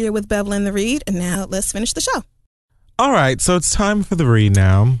sexier with Bevel and The Read. And now let's finish the show. All right, so it's time for the read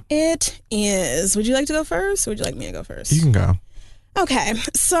now. It is. Would you like to go first or would you like me to go first? You can go. Okay,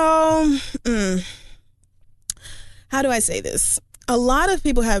 so how do I say this? A lot of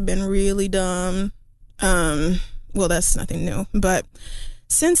people have been really dumb. Well, that's nothing new. But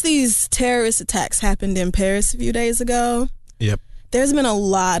since these terrorist attacks happened in Paris a few days ago, there's been a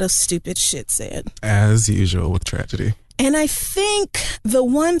lot of stupid shit said. As usual with tragedy. And I think the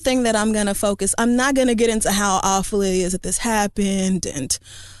one thing that I'm going to focus, I'm not going to get into how awful it is that this happened and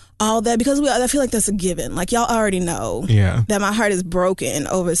all that, because I feel like that's a given. Like, y'all already know that my heart is broken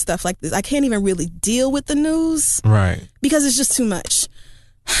over stuff like this. I can't even really deal with the news. Right. Because it's just too much.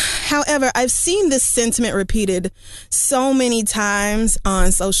 However, I've seen this sentiment repeated so many times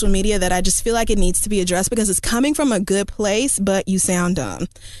on social media that I just feel like it needs to be addressed because it's coming from a good place, but you sound dumb.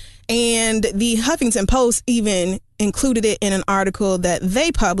 And the Huffington Post even included it in an article that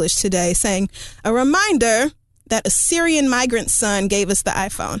they published today saying, a reminder that a Syrian migrant son gave us the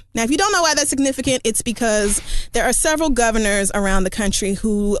iPhone. Now, if you don't know why that's significant, it's because there are several governors around the country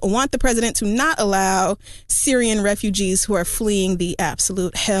who want the president to not allow Syrian refugees who are fleeing the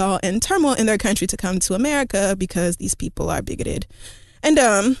absolute hell and turmoil in their country to come to America because these people are bigoted and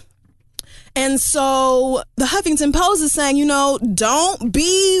dumb. And so the Huffington Post is saying, don't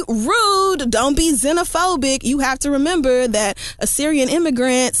be rude. Don't be xenophobic. You have to remember that a Syrian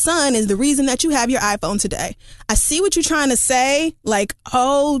immigrant son is the reason that you have your iPhone today. I see what you're trying to say. Like,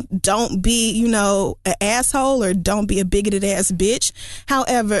 oh, don't be, an asshole or don't be a bigoted ass bitch.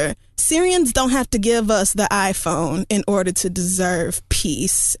 However, Syrians don't have to give us the iPhone in order to deserve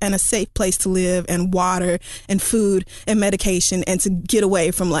peace and a safe place to live and water and food and medication and to get away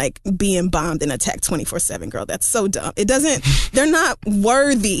from like being bombed and attacked 24/7, girl. That's so dumb. They're not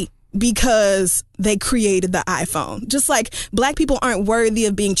worthy because they created the iPhone. Just like black people aren't worthy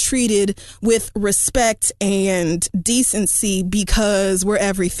of being treated with respect and decency because we're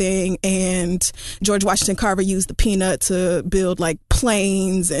everything and George Washington Carver used the peanut to build like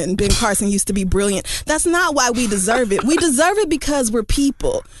planes and Ben Carson used to be brilliant. That's not why we deserve it. We deserve it because we're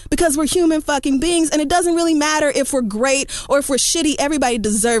people, because we're human fucking beings, and it doesn't really matter if we're great or if we're shitty. Everybody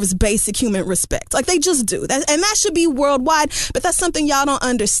deserves basic human respect. Like, they just do. And that should be worldwide, but that's something y'all don't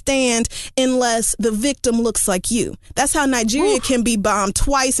understand unless the victim looks like you. That's how Nigeria can be bombed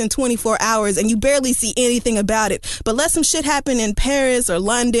twice in 24 hours and you barely see anything about it. But let some shit happen in Paris or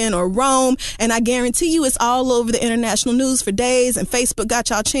London or Rome and I guarantee you it's all over the international news for days, and Facebook got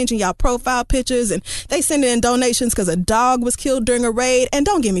y'all changing y'all profile pictures and they sending in donations because a dog was killed during a raid. And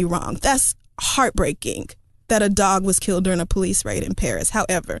don't get me wrong, that's heartbreaking that a dog was killed during a police raid in Paris.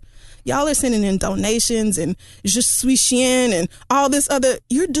 However, y'all are sending in donations and Je suis chien and all this other.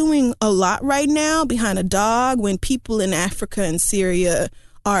 You're doing a lot right now behind a dog when people in Africa and Syria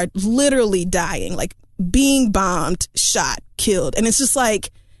are literally dying, like being bombed, shot, killed. And it's just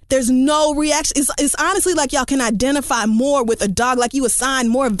like, There's no reaction. It's honestly like y'all can identify more with a dog, like you assign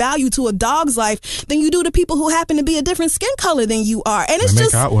more value to a dog's life than you do to people who happen to be a different skin color than you are. And it's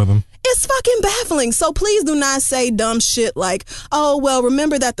just... make out with them. It's fucking baffling. So please do not say dumb shit like, oh, well,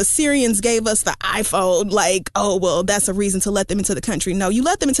 remember that the Syrians gave us the iPhone. Like, oh, well, that's a reason to let them into the country. No, you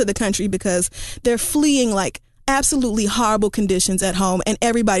let them into the country because they're fleeing like absolutely horrible conditions at home, and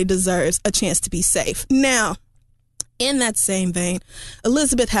everybody deserves a chance to be safe. Now, in that same vein,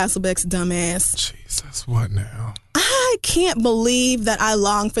 Elizabeth Hasselbeck's dumbass. Jesus, what now? I can't believe that I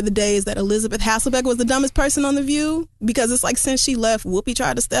long for the days that Elizabeth Hasselbeck was the dumbest person on The View, because it's like since she left, Whoopi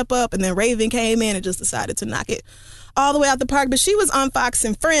tried to step up, and then Raven came in and just decided to knock it all the way out the park. But she was on Fox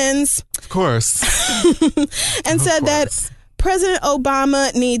and Friends. Of course. And said that President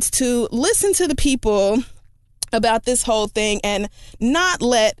Obama needs to listen to the people about this whole thing and not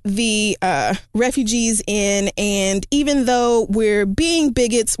let the refugees in. And even though we're being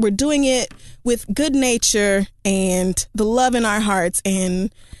bigots, we're doing it with good nature and the love in our hearts and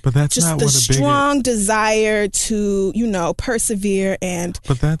but that's just not the what a strong desire to, you know, persevere. And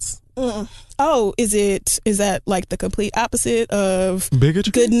but that's oh, is that like the complete opposite of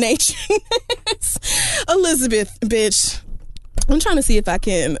bigotry? Good nature? Elizabeth, bitch, I'm trying to see if I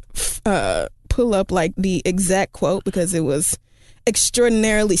can pull up like the exact quote because it was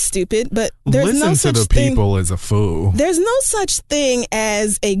extraordinarily stupid. But there's listen no to such the thing. people as a fool. There's no such thing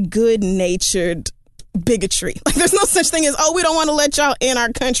as a good-natured bigotry. Like there's no such thing as, oh, we don't want to let y'all in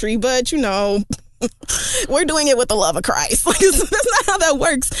our country, but you know, we're doing it with the love of Christ. Like that's not how that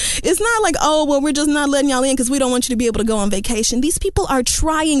works. It's not like, oh, well, we're just not letting y'all in because we don't want you to be able to go on vacation. These people are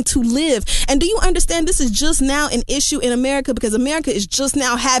trying to live. And do you understand this is just now an issue in America because America is just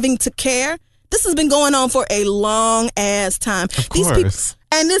now having to care? This has been going on for a long ass time. Of course.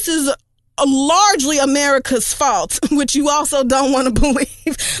 And this is largely America's fault, which you also don't want to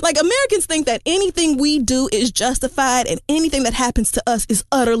believe. Like Americans think that anything we do is justified and anything that happens to us is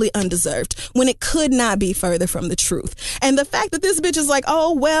utterly undeserved when it could not be further from the truth. And the fact that this bitch is like,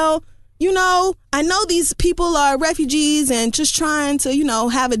 oh, well, you know, I know these people are refugees and just trying to, you know,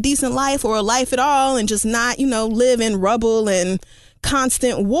 have a decent life or a life at all and just not, you know, live in rubble and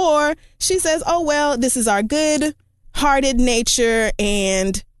constant war. She says, oh, well, this is our good-hearted nature,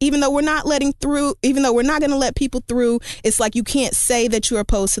 and even though we're not going to let people through, it's like you can't say that you're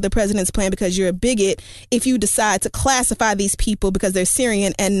opposed to the president's plan because you're a bigot if you decide to classify these people because they're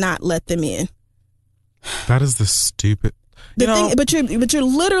Syrian and not let them in. That is the stupid... But you're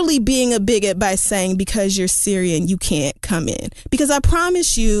literally being a bigot by saying because you're Syrian you can't come in. Because I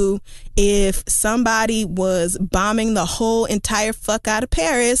promise you, if somebody was bombing the whole entire fuck out of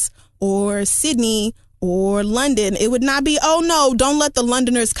Paris or Sydney or London, it would not be, oh no, don't let the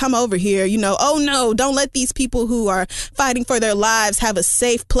Londoners come over here. You know, oh no, don't let these people who are fighting for their lives have a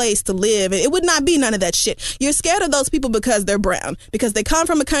safe place to live. It would not be none of that shit. You're scared of those people because they're brown, because they come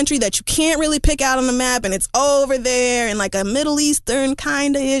from a country that you can't really pick out on the map, and it's over there in like a Middle Eastern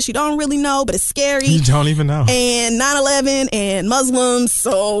kind of ish. You don't really know, but it's scary. You don't even know. And 9/11 and Muslims,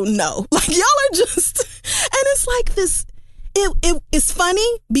 so no. Like y'all are just, and it's like this. It's funny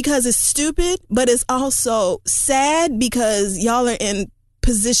because it's stupid, but it's also sad because y'all are in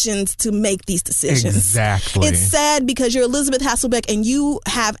positions to make these decisions. Exactly. It's sad because you're Elizabeth Hasselbeck and you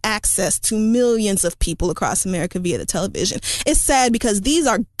have access to millions of people across America via the television. It's sad because these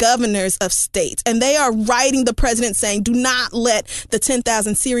are governors of states and they are writing the president saying, do not let the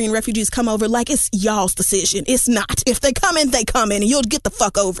 10,000 Syrian refugees come over, like it's y'all's decision. It's not. If they come in, they come in and you'll get the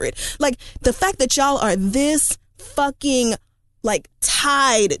fuck over it. Like the fact that y'all are this fucking like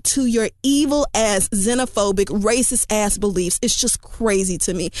tied to your evil ass, xenophobic, racist ass beliefs, it's just crazy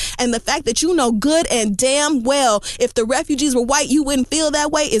to me. And the fact that you know good and damn well if the refugees were white you wouldn't feel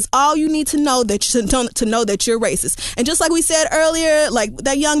that way is all you need to know, that to know that you're racist. And just like we said earlier, like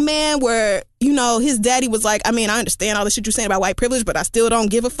that young man where, you know, his daddy was like, I mean, I understand all the shit you're saying about white privilege, but I still don't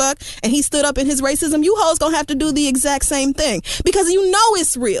give a fuck. And he stood up in his racism. You hoes gonna have to do the exact same thing because you know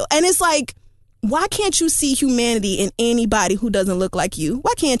it's real. And it's like, why can't you see humanity in anybody who doesn't look like you?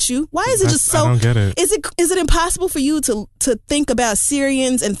 Why can't you? Why is it just so... I don't get it. Is it impossible for you to think about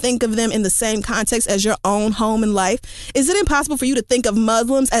Syrians and think of them in the same context as your own home and life? Is it impossible for you to think of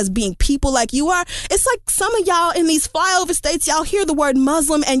Muslims as being people like you are? It's like some of y'all in these flyover states, y'all hear the word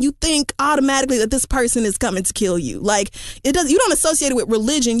Muslim and you think automatically that this person is coming to kill you. Like, you don't associate it with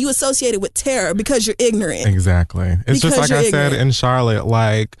religion, you associate it with terror because you're ignorant. Exactly. It's just like I said in Charlotte,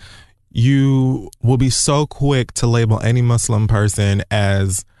 like... You will be so quick to label any Muslim person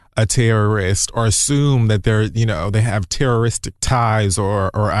as a terrorist or assume that they're, you know, they have terroristic ties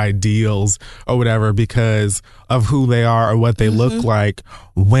or ideals or whatever because of who they are or what they look like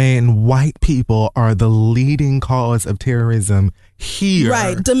when white people are the leading cause of terrorism here.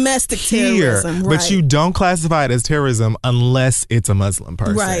 Right, domestic terrorism. But you don't classify it as terrorism unless it's a Muslim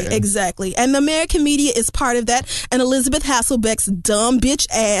person. Right, exactly. And the American media is part of that. And Elizabeth Hasselbeck's dumb bitch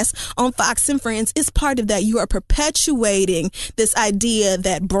ass on Fox and Friends is part of that. You are perpetuating this idea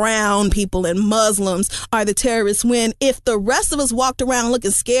that brown people and Muslims are the terrorists, when if the rest of us walked around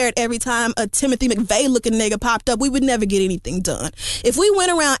looking scared every time a Timothy McVeigh looking nigga popped up, we would never get anything done. If we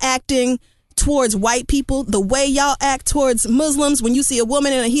went around acting towards white people the way y'all act towards Muslims, when you see a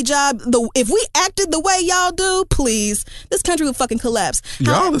woman in a hijab, if we acted the way y'all do, please, this country would fucking collapse.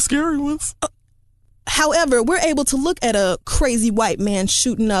 Y'all the scary ones. However, we're able to look at a crazy white man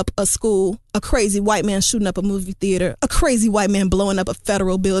shooting up a school, a crazy white man shooting up a movie theater, a crazy white man blowing up a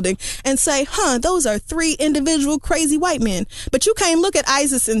federal building, and say, those are 3 individual crazy white men. But you can't look at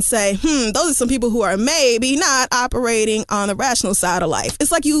ISIS and say, those are some people who are maybe not operating on the rational side of life.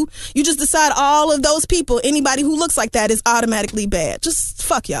 It's like you just decide all of those people, anybody who looks like that is automatically bad. Just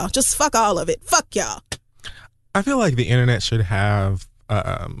fuck y'all. Just fuck all of it. Fuck y'all. I feel like the internet should have...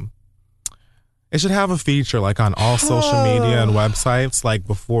 It should have a feature like on all social media and websites, like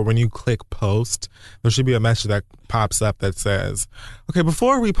before when you click post, there should be a message that pops up that says, okay,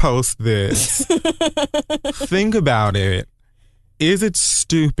 before we post this, think about it. Is it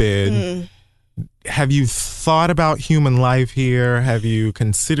stupid? Have you thought about human life here? Have you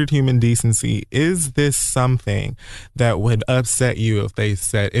considered human decency? Is this something that would upset you if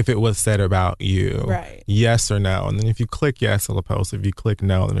it was said about you? Right. Yes or no? And then if you click yes, it'll post. If you click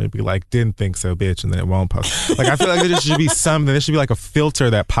no, then it'd be like, didn't think so, bitch, and then it won't post. Like, I feel like there should be something. There should be like a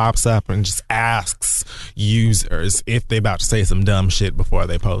filter that pops up and just asks users if they about to say some dumb shit before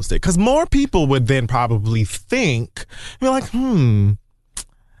they post it. Because more people would then probably think, be like,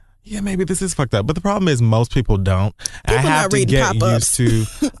 yeah, maybe this is fucked up. But the problem is most people don't. People I have to get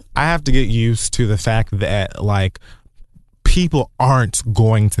used to the fact that, like, people aren't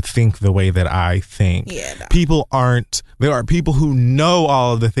going to think the way that I think. Yeah, no. There are people who know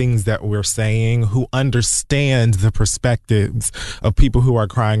all of the things that we're saying, who understand the perspectives of people who are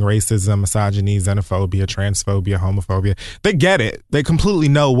crying racism, misogyny, xenophobia, transphobia, homophobia. They get it. They completely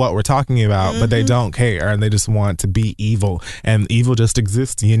know what we're talking about, but they don't care, and they just want to be evil. And evil just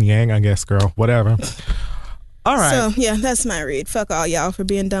exists, yin yang, I guess, girl. Whatever. All right. So, yeah, that's my read. Fuck all y'all for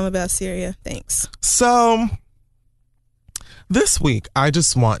being dumb about Syria. Thanks. So... this week, I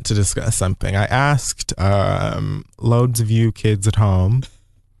just want to discuss something. I asked loads of you kids at home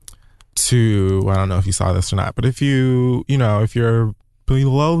to, I don't know if you saw this or not, but if you're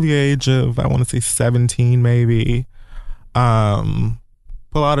below the age of, I want to say 17 maybe, pull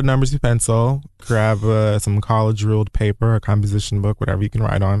out a numbers pencil, grab some college ruled paper, a composition book, whatever you can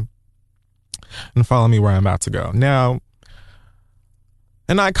write on, and follow me where I'm about to go. Now,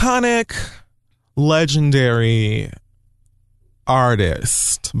 an iconic, legendary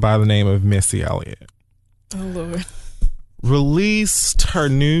artist by the name of Missy Elliott. Oh, Lord. Released her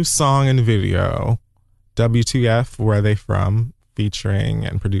new song and video, WTF, Where Are They From, featuring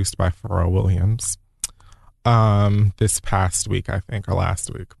and produced by Pharrell Williams, this past week, I think, or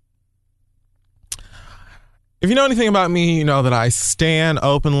last week. If you know anything about me, you know that I stand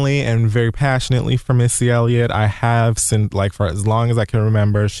openly and very passionately for Missy Elliott. I have since, like, for as long as I can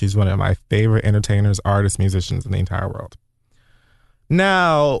remember. She's one of my favorite entertainers, artists, musicians in the entire world.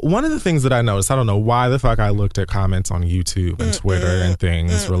 Now, one of the things that I noticed, I don't know why the fuck I looked at comments on YouTube and Twitter and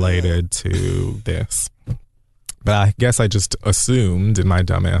things related to this, but I guess I just assumed in my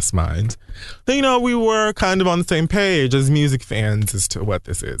dumbass mind that, we were kind of on the same page as music fans as to what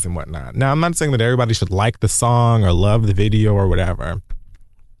this is and whatnot. Now, I'm not saying that everybody should like the song or love the video or whatever,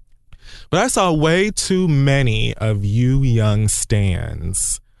 but I saw way too many of you young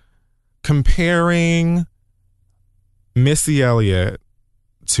stans comparing Missy Elliott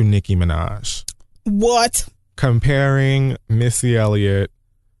to Nicki Minaj. What? Comparing Missy Elliott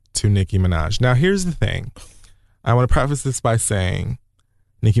to Nicki Minaj. Now, here's the thing. I want to preface this by saying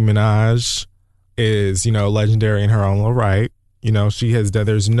Nicki Minaj is, legendary in her own little right. She has done,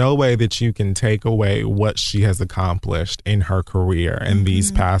 there's no way that you can take away what she has accomplished in her career in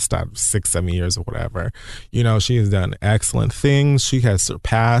these past 6-7 years or whatever. She has done excellent things. She has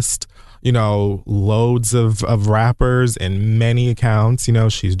surpassed loads of rappers in many accounts.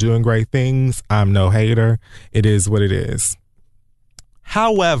 She's doing great things. I'm no hater. It is what it is.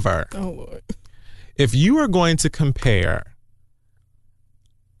 However, if you are going to compare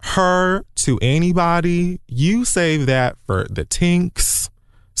her to anybody, you save that for the Tinks,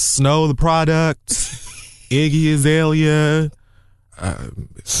 Snow the Product, Iggy Azalea,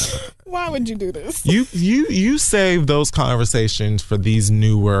 Why would you do this? You save those conversations for these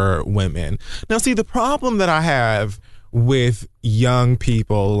newer women. Now, see, the problem that I have with young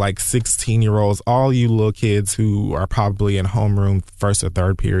people, like 16-year-olds, all you little kids who are probably in homeroom first or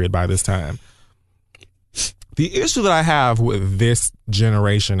third period by this time. The issue that I have with this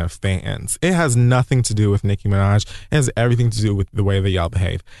generation of fans, it has nothing to do with Nicki Minaj. It has everything to do with the way that y'all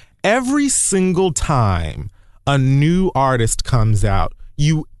behave. Every single time a new artist comes out,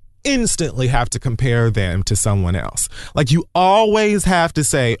 you instantly have to compare them to someone else. Like, you always have to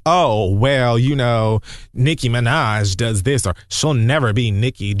say, oh, well, you know, Nicki Minaj does this, or she'll never be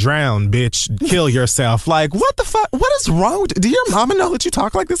Nicki. Drown, bitch. Kill yourself. Like, what the fuck? What is wrong with you? Do your mama know that you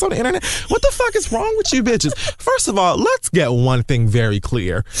talk like this on the internet? What the fuck is wrong with you bitches? First of all, let's get one thing very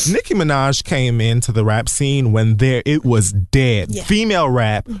clear. Nicki Minaj came into the rap scene when it was dead. Yeah. Female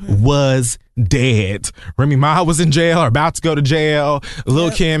rap was dead. Remy Ma was in jail or about to go to jail.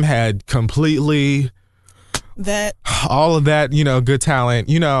 Lil' Kim had completely all of that, you know, good talent,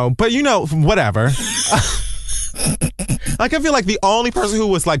 you know, but you know, whatever. Like, I feel like the only person who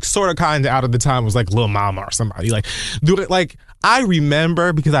was like sort of kind of out of the time was like Lil Mama or somebody. Like, I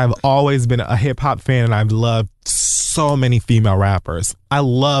remember, because I've always been a hip hop fan and I've loved so many female rappers. I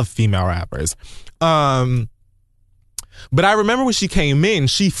love female rappers. But I remember when she came in,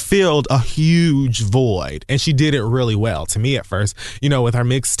 she filled a huge void, and she did it really well to me at first, you know, with her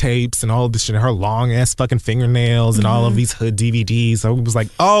mixtapes and all this shit, her long ass fucking fingernails and all of these hood DVDs. So it was like,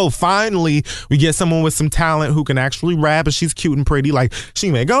 oh, finally we get someone with some talent who can actually rap, and she's cute and pretty. Like,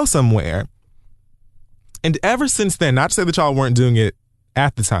 she may go somewhere. And ever since then, not to say that y'all weren't doing it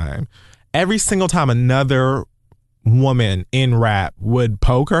at the time, every single time another woman in rap would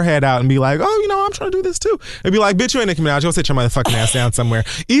poke her head out and be like, oh, you know, I'm trying to do this too. It'd be like, bitch, you ain't Nicki Minaj. You'll sit your motherfucking ass down somewhere.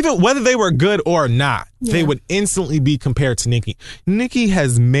 Even whether they were good or not, they would instantly be compared to Nicki. Nicki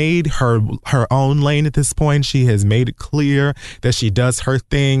has made her own lane at this point. She has made it clear that she does her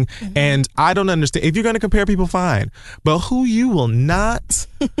thing. And I don't understand. If you're going to compare people, fine. But who you will not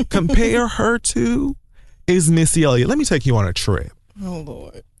compare her to is Missy Elliott. Let me take you on a trip. Oh,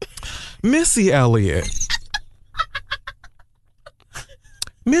 Lord. Missy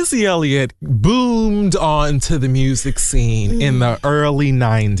Elliott boomed onto the music scene in the early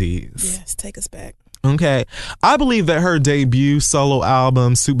 90s. Yes, take us back. Okay. I believe that her debut solo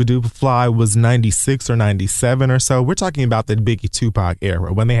album, Super Duper Fly, was 96 or 97 or so. We're talking about the Biggie Tupac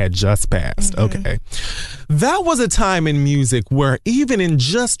era when they had just passed. Okay. That was a time in music where even in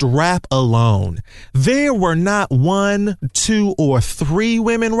just rap alone, there were not 1, 2, or 3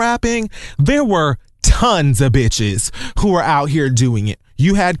 women rapping. There were tons of bitches who were out here doing it.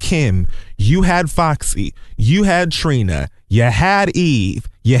 You had Kim, you had Foxy, you had Trina, you had Eve,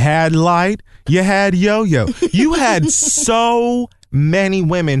 you had Light, you had Yo-Yo. You had so many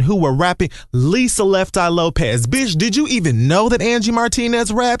women who were rapping. Lisa Left Eye Lopez. Bitch, did you even know that Angie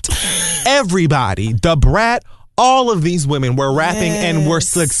Martinez rapped? Everybody, The Brat, all of these women were rapping and were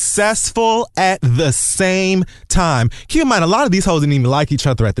successful at the same time. Keep in mind, a lot of these hoes didn't even like each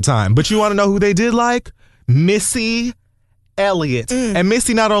other at the time. But you want to know who they did like? Missy Elliott. And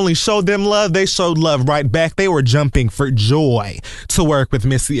Missy not only showed them love, they showed love right back. They were jumping for joy to work with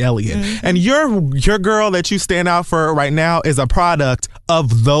Missy Elliott. And your girl that you stand out for right now is a product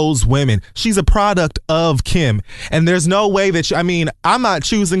of those women. She's a product of Kim. And there's no way that I'm not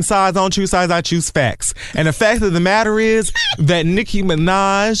choosing sides. I don't choose sides. I choose facts. And the fact of the matter is that Nicki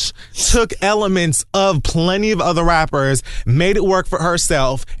Minaj took elements of plenty of other rappers, made it work for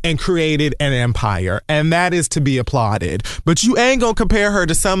herself, and created an empire. And that is to be applauded. But you ain't gonna compare her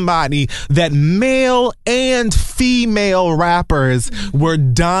to somebody that male and female rappers were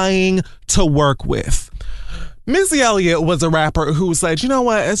dying to work with. Missy Elliott was a rapper who said, you know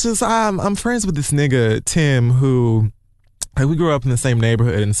what, it's just, I'm friends with this nigga, Tim, who, like, we grew up in the same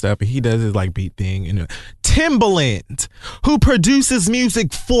neighborhood and stuff, and he does his, like, beat thing. And Timbaland, who produces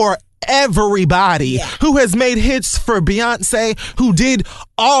music for everybody, who has made hits for Beyonce, who did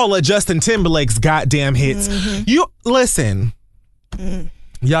all of Justin Timberlake's goddamn hits. You listen,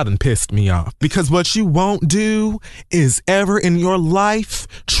 y'all done pissed me off, because what you won't do is ever in your life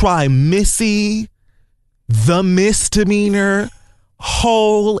try Missy the misdemeanor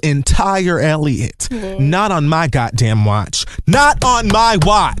whole entire Elliott. Not on my goddamn watch. Not on my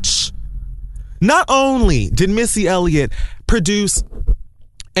watch. Not only did Missy Elliott produce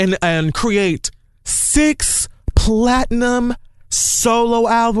and create 6 platinum solo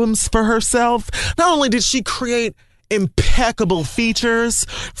albums for herself, not only did she create impeccable features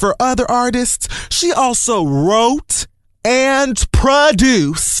for other artists, she also wrote and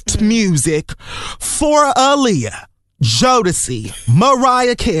produced music for Aaliyah, Jodeci,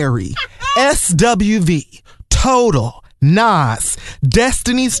 Mariah Carey, SWV, Total, Nas,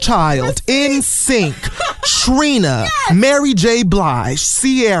 Destiny's Child, NSYNC, Trina, Mary J. Blige,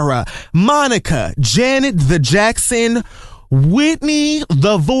 Sierra, Monica, Janet the Jackson, Whitney,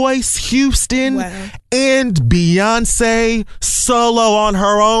 The Voice, Houston, and Beyonce solo on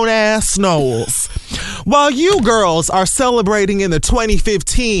her own ass Knowles. While you girls are celebrating in the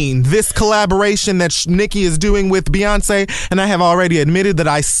 2015 this collaboration that Nicki is doing with Beyonce, and I have already admitted that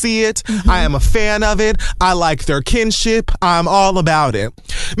I see it, I am a fan of it, I like their kinship, I'm all about it.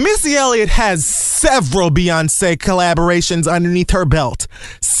 Missy Elliott has several Beyonce collaborations underneath her belt.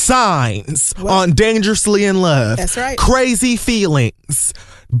 Signs on Dangerously in Love. That's right. Crazy Feelings.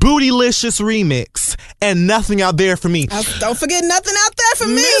 Bootylicious Remix, and Nothing Out There For Me. Don't forget Nothing Out There For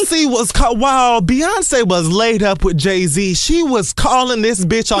Me. Missy was, while Beyonce was laid up with Jay-Z, she was calling this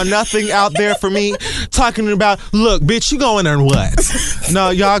bitch on Nothing Out There For Me, talking about, look, bitch, you going or what? No,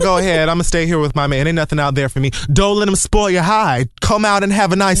 y'all go ahead. I'm going to stay here with my man. Ain't nothing out there for me. Don't let him spoil your high. Come out and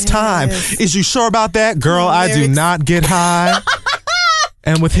have a nice time. Is you sure about that? Girl, I do not get high.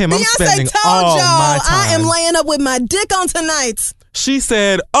 And with him, Beyonce I'm spending told all y'all, my time. I am laying up with my dick on tonight. She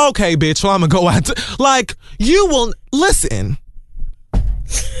said, okay, bitch, well, I'm going to go out. Like, you will, listen.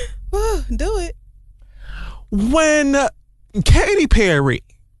 Do it. When Katy Perry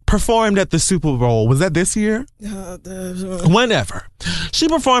performed at the Super Bowl, was that this year? Whenever. She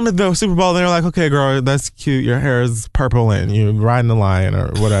performed at the Super Bowl, and they were like, okay, girl, that's cute. Your hair is purple and you're riding the lion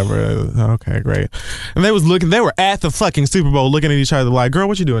or whatever. Okay, great. And they were at the fucking Super Bowl looking at each other like, girl,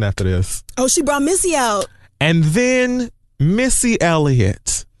 what you doing after this? Oh, she brought Missy out. And then Missy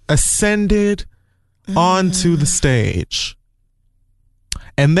Elliott ascended onto the stage.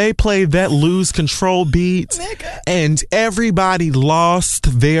 And they played that Lose Control beat, and everybody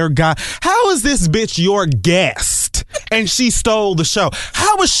lost their guy. How is this bitch your guest? And she stole the show.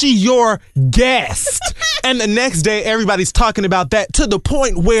 How is she your guest? And the next day, everybody's talking about that to the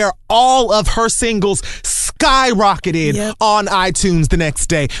point where all of her singles skyrocketed on iTunes the next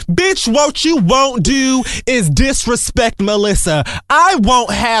day. Bitch, what you won't do is disrespect Melissa. I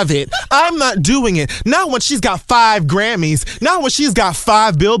won't have it. I'm not doing it. Not when she's got 5 Grammys. Not when she's got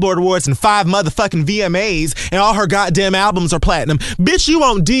 5 Billboard Awards and 5 motherfucking VMAs and all her goddamn albums are platinum. Bitch, you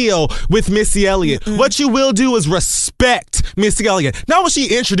won't deal with Missy Elliott. What you will do is respect Missy Elliott. Not when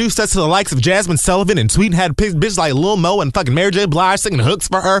she introduced us to the likes of Jasmine Sullivan and tweet and had bitches like Lil Mo and fucking Mary J. Blige singing hooks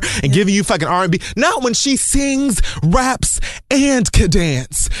for her and giving you fucking R&B. Not when she sings, raps, and can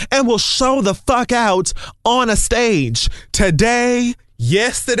dance and will show the fuck out on a stage today,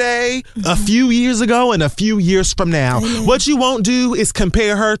 yesterday, a few years ago, and a few years from now. What you won't do is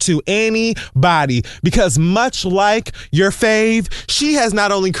compare her to anybody, because much like your fave, she has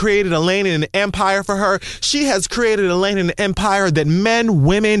not only created a lane and an empire for her, she has created a lane and an empire that men,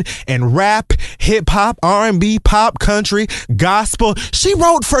 women, and rap, hip-hop, R&B, pop, country, gospel. She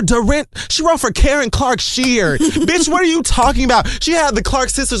wrote for Karen Clark Sheard. Bitch, what are you talking about? She had the Clark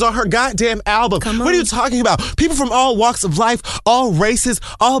sisters on her goddamn album. What are you talking about? People from all walks of life, all races,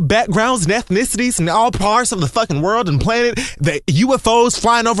 all backgrounds and ethnicities, and all parts of the fucking world and planet. The UFOs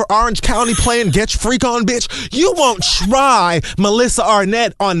flying over Orange County playing Get Your Freak On, bitch. You won't try Melissa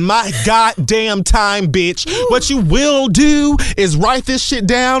Arnett on my goddamn time, bitch. What you will do is write this shit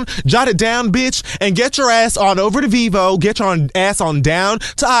down, jot it down, bitch, and get your ass on over to Vivo, get your ass on down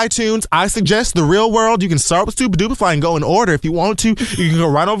to iTunes. I suggest The Real World. You can start with Super Duper Fly and go in order if you want to. You can go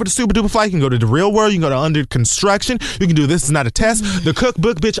right over to Super Duper Fly. You can go to The Real World. You can go to Under Construction. You can do This Is Not a Test. The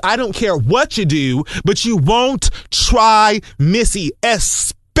Cookbook, bitch. I don't care what you do, but you won't try Missy,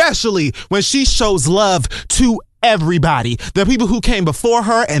 especially when she shows love to everybody. The people who came before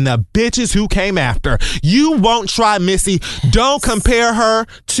her and the bitches who came after. You won't try Missy. Don't compare her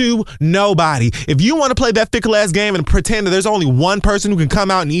to nobody. If you want to play that fickle ass game and pretend that there's only one person who can come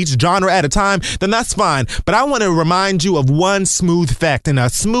out in each genre at a time, then that's fine. But I want to remind you of one smooth fact. In a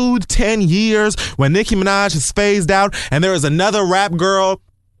smooth 10 years, when Nicki Minaj is phased out and there is another rap girl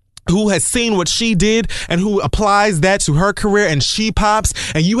who has seen what she did and who applies that to her career and she pops,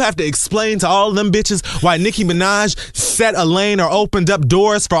 and you have to explain to all of them bitches why Nicki Minaj set a lane or opened up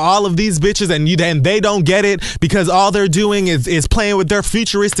doors for all of these bitches, and they don't get it because all they're doing is playing with their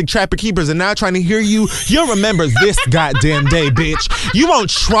futuristic trapper keepers and not trying to hear you. You'll remember this goddamn day, bitch. You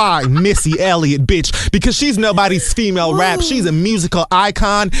won't try Missy Elliott, bitch, because she's nobody's female rap. She's a musical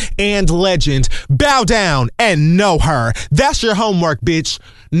icon and legend. Bow down and know her. That's your homework, bitch.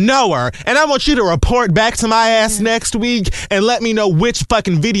 Know her. And I want you to report back to my ass next week and let me know which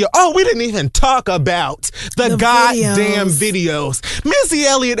fucking video. Oh, we didn't even talk about the goddamn videos. Missy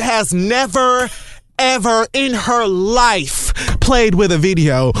Elliott has never, ever in her life played with a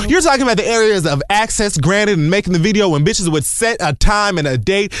video. You're talking about the areas of access granted and making the video when bitches would set a time and a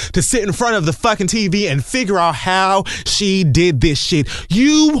date to sit in front of the fucking TV and figure out how she did this shit.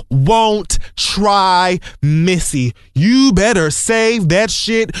 You won't try Missy. You better save that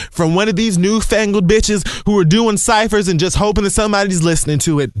shit from one of these newfangled bitches who are doing ciphers and just hoping that somebody's listening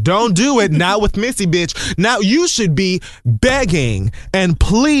to it. Don't do it. Not with Missy, bitch. Now you should be begging and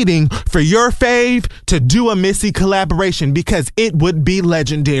pleading for your fave to do a Missy collaboration because it would be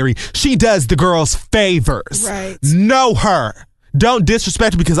legendary. She does the girls favors. Right. Know her. Don't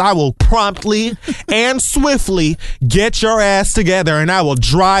disrespect her because I will promptly and swiftly get your ass together and I will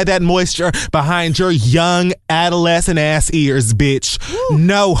dry that moisture behind your young adolescent ass ears, bitch. Woo.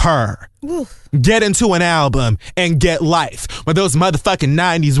 Know her. Woo. Get into an album and get life. When those motherfucking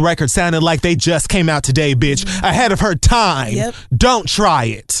 90s records sounded like they just came out today, bitch. Ahead of her time. Yep. Don't try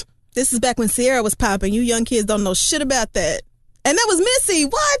it. This is back when Sierra was popping. You young kids don't know shit about that. And that was Missy.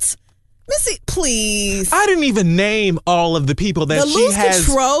 What? Missy, please. I didn't even name all of the people that she has. The Lose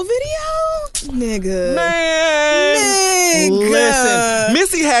Control video? Nigga. Man. Listen.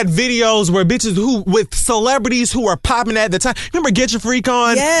 Missy had videos where bitches with celebrities who were popping at the time. Remember Get Your Freak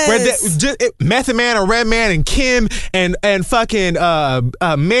On? Yes. Where Method Man and Redman and Kim and fucking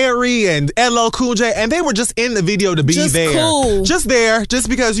Mary and LL Cool J. And they were just in the video to be just there. Cool. Just there. Just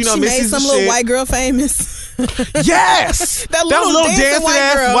because, you know, she Missy's made some little white girl famous. Yes. that little dancing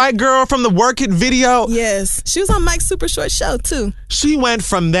ass white girl from the Work It video. Yes. She was on Mike's Super Short show too. She went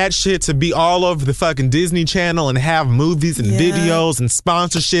from that shit to be all over the fucking Disney Channel and have movies and videos and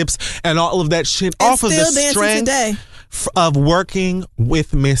sponsorships and all of that shit and off of the strength today. Of working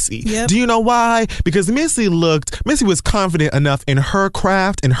with Missy. Yep. Do you know why? Because Missy was confident enough in her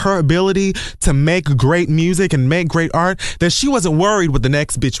craft and her ability to make great music and make great art that she wasn't worried what the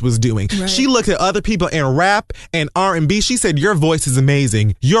next bitch was doing. Right. She looked at other people in rap and R&B. She said, your voice is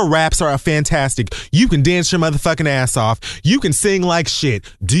amazing. Your raps are fantastic. You can dance your motherfucking ass off. You can sing like shit.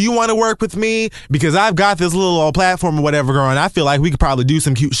 Do you want to work with me? Because I've got this little old platform or whatever, girl, and I feel like we could probably do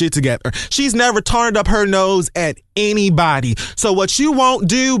some cute shit together. She's never turned up her nose at anybody. So what you won't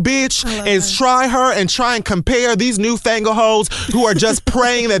do, bitch, is try her and try and compare these newfangled hoes who are just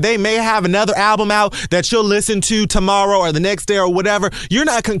praying that they may have another album out that you'll listen to tomorrow or the next day or whatever. You're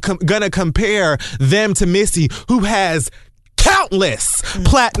not gonna compare them to Missy, who has countless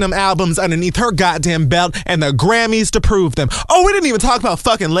platinum albums underneath her goddamn belt and the Grammys to prove them. Oh, we didn't even talk about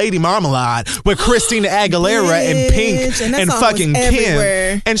fucking Lady Marmalade with Christina Aguilera and Pink and fucking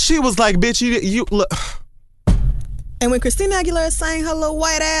Kim. And she was like, bitch, you look. And when Christina Aguilera sang her little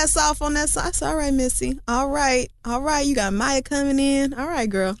white ass off on that song, I said, all right, Missy. All right. You got Maya coming in. All right,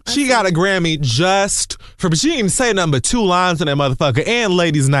 girl. She got a Grammy just for, but she didn't even say nothing but 2 lines in that motherfucker. And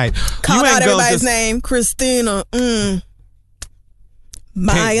Ladies Night. Called out everybody's name. Christina.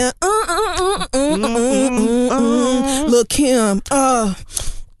 Maya. Look, Kim.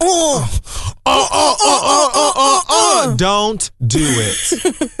 Don't do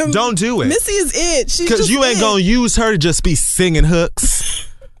it. Don't do it. Missy is it. Because you ain't gonna use her to just be singing hooks.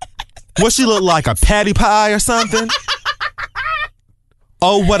 What she look like, a patty pie or something?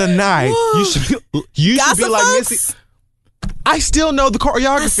 Oh, what a night. You should be like Missy. I still know the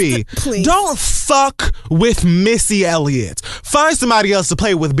choreography. Please. Don't fuck with Missy Elliott. Find somebody else to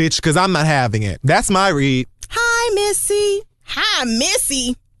play with, bitch, because I'm not having it. That's my read. Hi,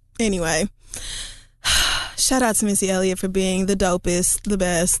 Missy. Anyway, shout out to Missy Elliott for being the dopest, the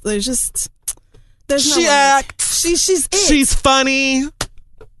best. She acts. She's it. She's funny.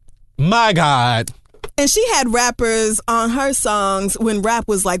 My God. And she had rappers on her songs when rap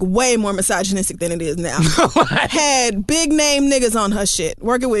was like way more misogynistic than it is now. Had big name niggas on her shit,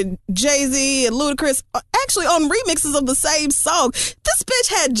 working with Jay-Z and Ludacris, actually on remixes of the same song. This bitch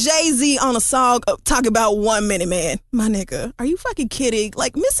had Jay-Z on a song talking about 1 Minute Man. My nigga, are you fucking kidding?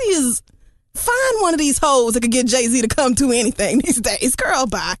 Like, Missy is... Find one of these hoes that could get Jay-Z to come to anything these days. Girl,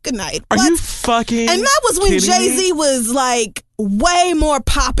 bye. Good night. Are you fucking And that was when Jay-Z me? was like way more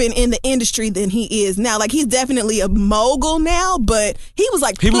popping in the industry than he is now. Like, he's definitely a mogul now, but he was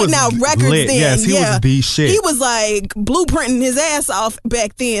like putting out records lit. then. Yes, he was the shit. He was like blueprinting his ass off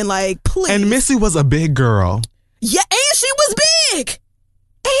back then. Like, please. And Missy was a big girl. Yeah, and she was big.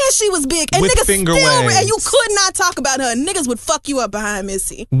 And she was big. And with niggas finger still, waves. and you could not talk about her. Niggas would fuck you up behind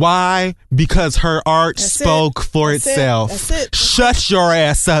Missy. Why? Because her art spoke for itself. That's it. Shut your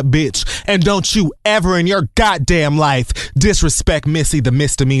ass up, bitch. And don't you ever in your goddamn life disrespect Missy the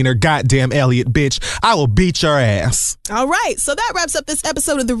misdemeanor goddamn Elliott, bitch. I will beat your ass. All right. So that wraps up this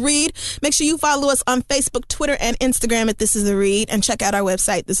episode of The Read. Make sure you follow us on Facebook, Twitter, and Instagram at This Is The Read. And check out our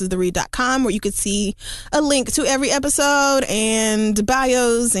website, thisistheread.com, where you can see a link to every episode and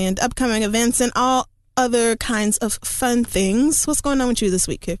bios and upcoming events and all other kinds of fun things. What's going on with you this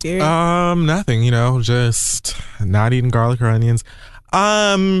week, Kid Fury? Nothing, just not eating garlic or onions.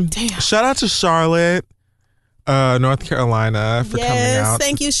 Damn. Shout out to Charlotte, North Carolina for coming out. Yes,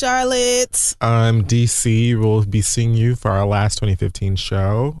 thank you, Charlotte. DC will be seeing you for our last 2015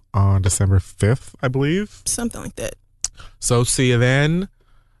 show on December 5th, I believe. Something like that. So see you then.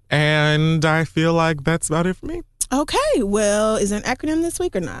 And I feel like that's about it for me. Okay, well, is there an acronym this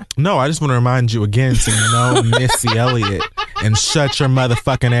week or not? No, I just want to remind you again to know Missy Elliott and shut your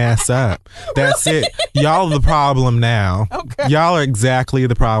motherfucking ass up. That's it. Y'all are the problem now. Okay. Y'all are exactly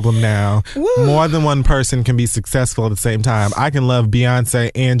the problem now. Woo. More than one person can be successful at the same time. I can love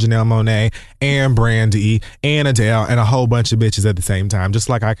Beyonce and Janelle Monáe and Brandy and Adele and a whole bunch of bitches at the same time. Just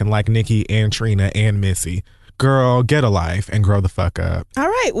like I can like Nicki and Trina and Missy. Girl, get a life and grow the fuck up. All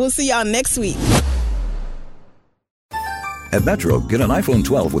right, we'll see y'all next week. At Metro, get an iPhone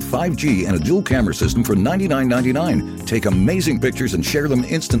 12 with 5G and a dual camera system for $99.99. Take amazing pictures and share them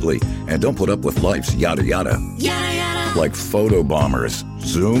instantly. And don't put up with life's yada yada. Yada yada. Like photo bombers.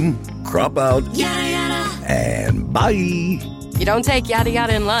 Zoom, crop out, Yada yada. and bye. You don't take yada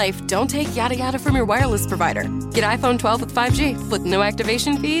yada in life, don't take yada yada from your wireless provider. Get iPhone 12 with 5G with no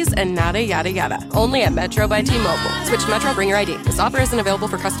activation fees and nada yada yada. Only at Metro by T-Mobile. Switch to Metro, bring your ID. This offer isn't available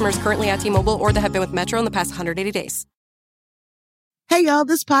for customers currently at T-Mobile or that have been with Metro in the past 180 days. Hey, y'all,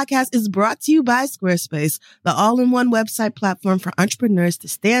 this podcast is brought to you by Squarespace, the all-in-one website platform for entrepreneurs to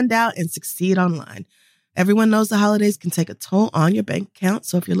stand out and succeed online. Everyone knows the holidays can take a toll on your bank account,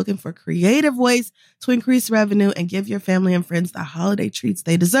 so if you're looking for creative ways to increase revenue and give your family and friends the holiday treats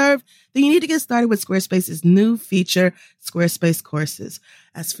they deserve, then you need to get started with Squarespace's new feature, Squarespace Courses.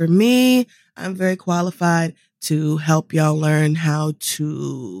 As for me, I'm very qualified to help y'all learn how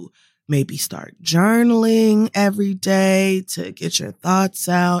to maybe start journaling every day to get your thoughts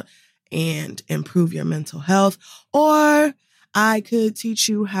out and improve your mental health. Or I could teach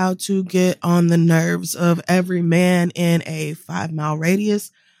you how to get on the nerves of every man in a 5-mile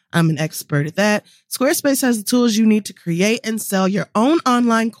radius. I'm an expert at that. Squarespace has the tools you need to create and sell your own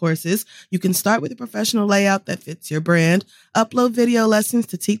online courses. You can start with a professional layout that fits your brand, upload video lessons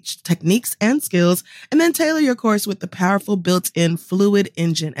to teach techniques and skills, and then tailor your course with the powerful built-in Fluid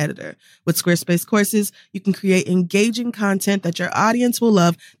Engine editor. With Squarespace Courses, you can create engaging content that your audience will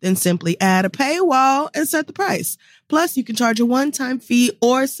love, then simply add a paywall and set the price. Plus, you can charge a one-time fee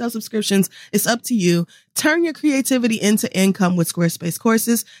or sell subscriptions. It's up to you. Turn your creativity into income with Squarespace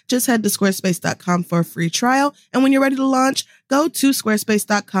Courses. Just head to squarespace.com for a free trial. And when you're ready to launch, go to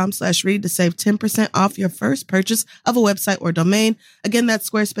squarespace.com/read to save 10% off your first purchase of a website or domain. Again, that's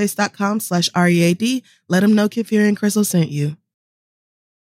squarespace.com/READ. Let them know Kid Fury and Crystal sent you.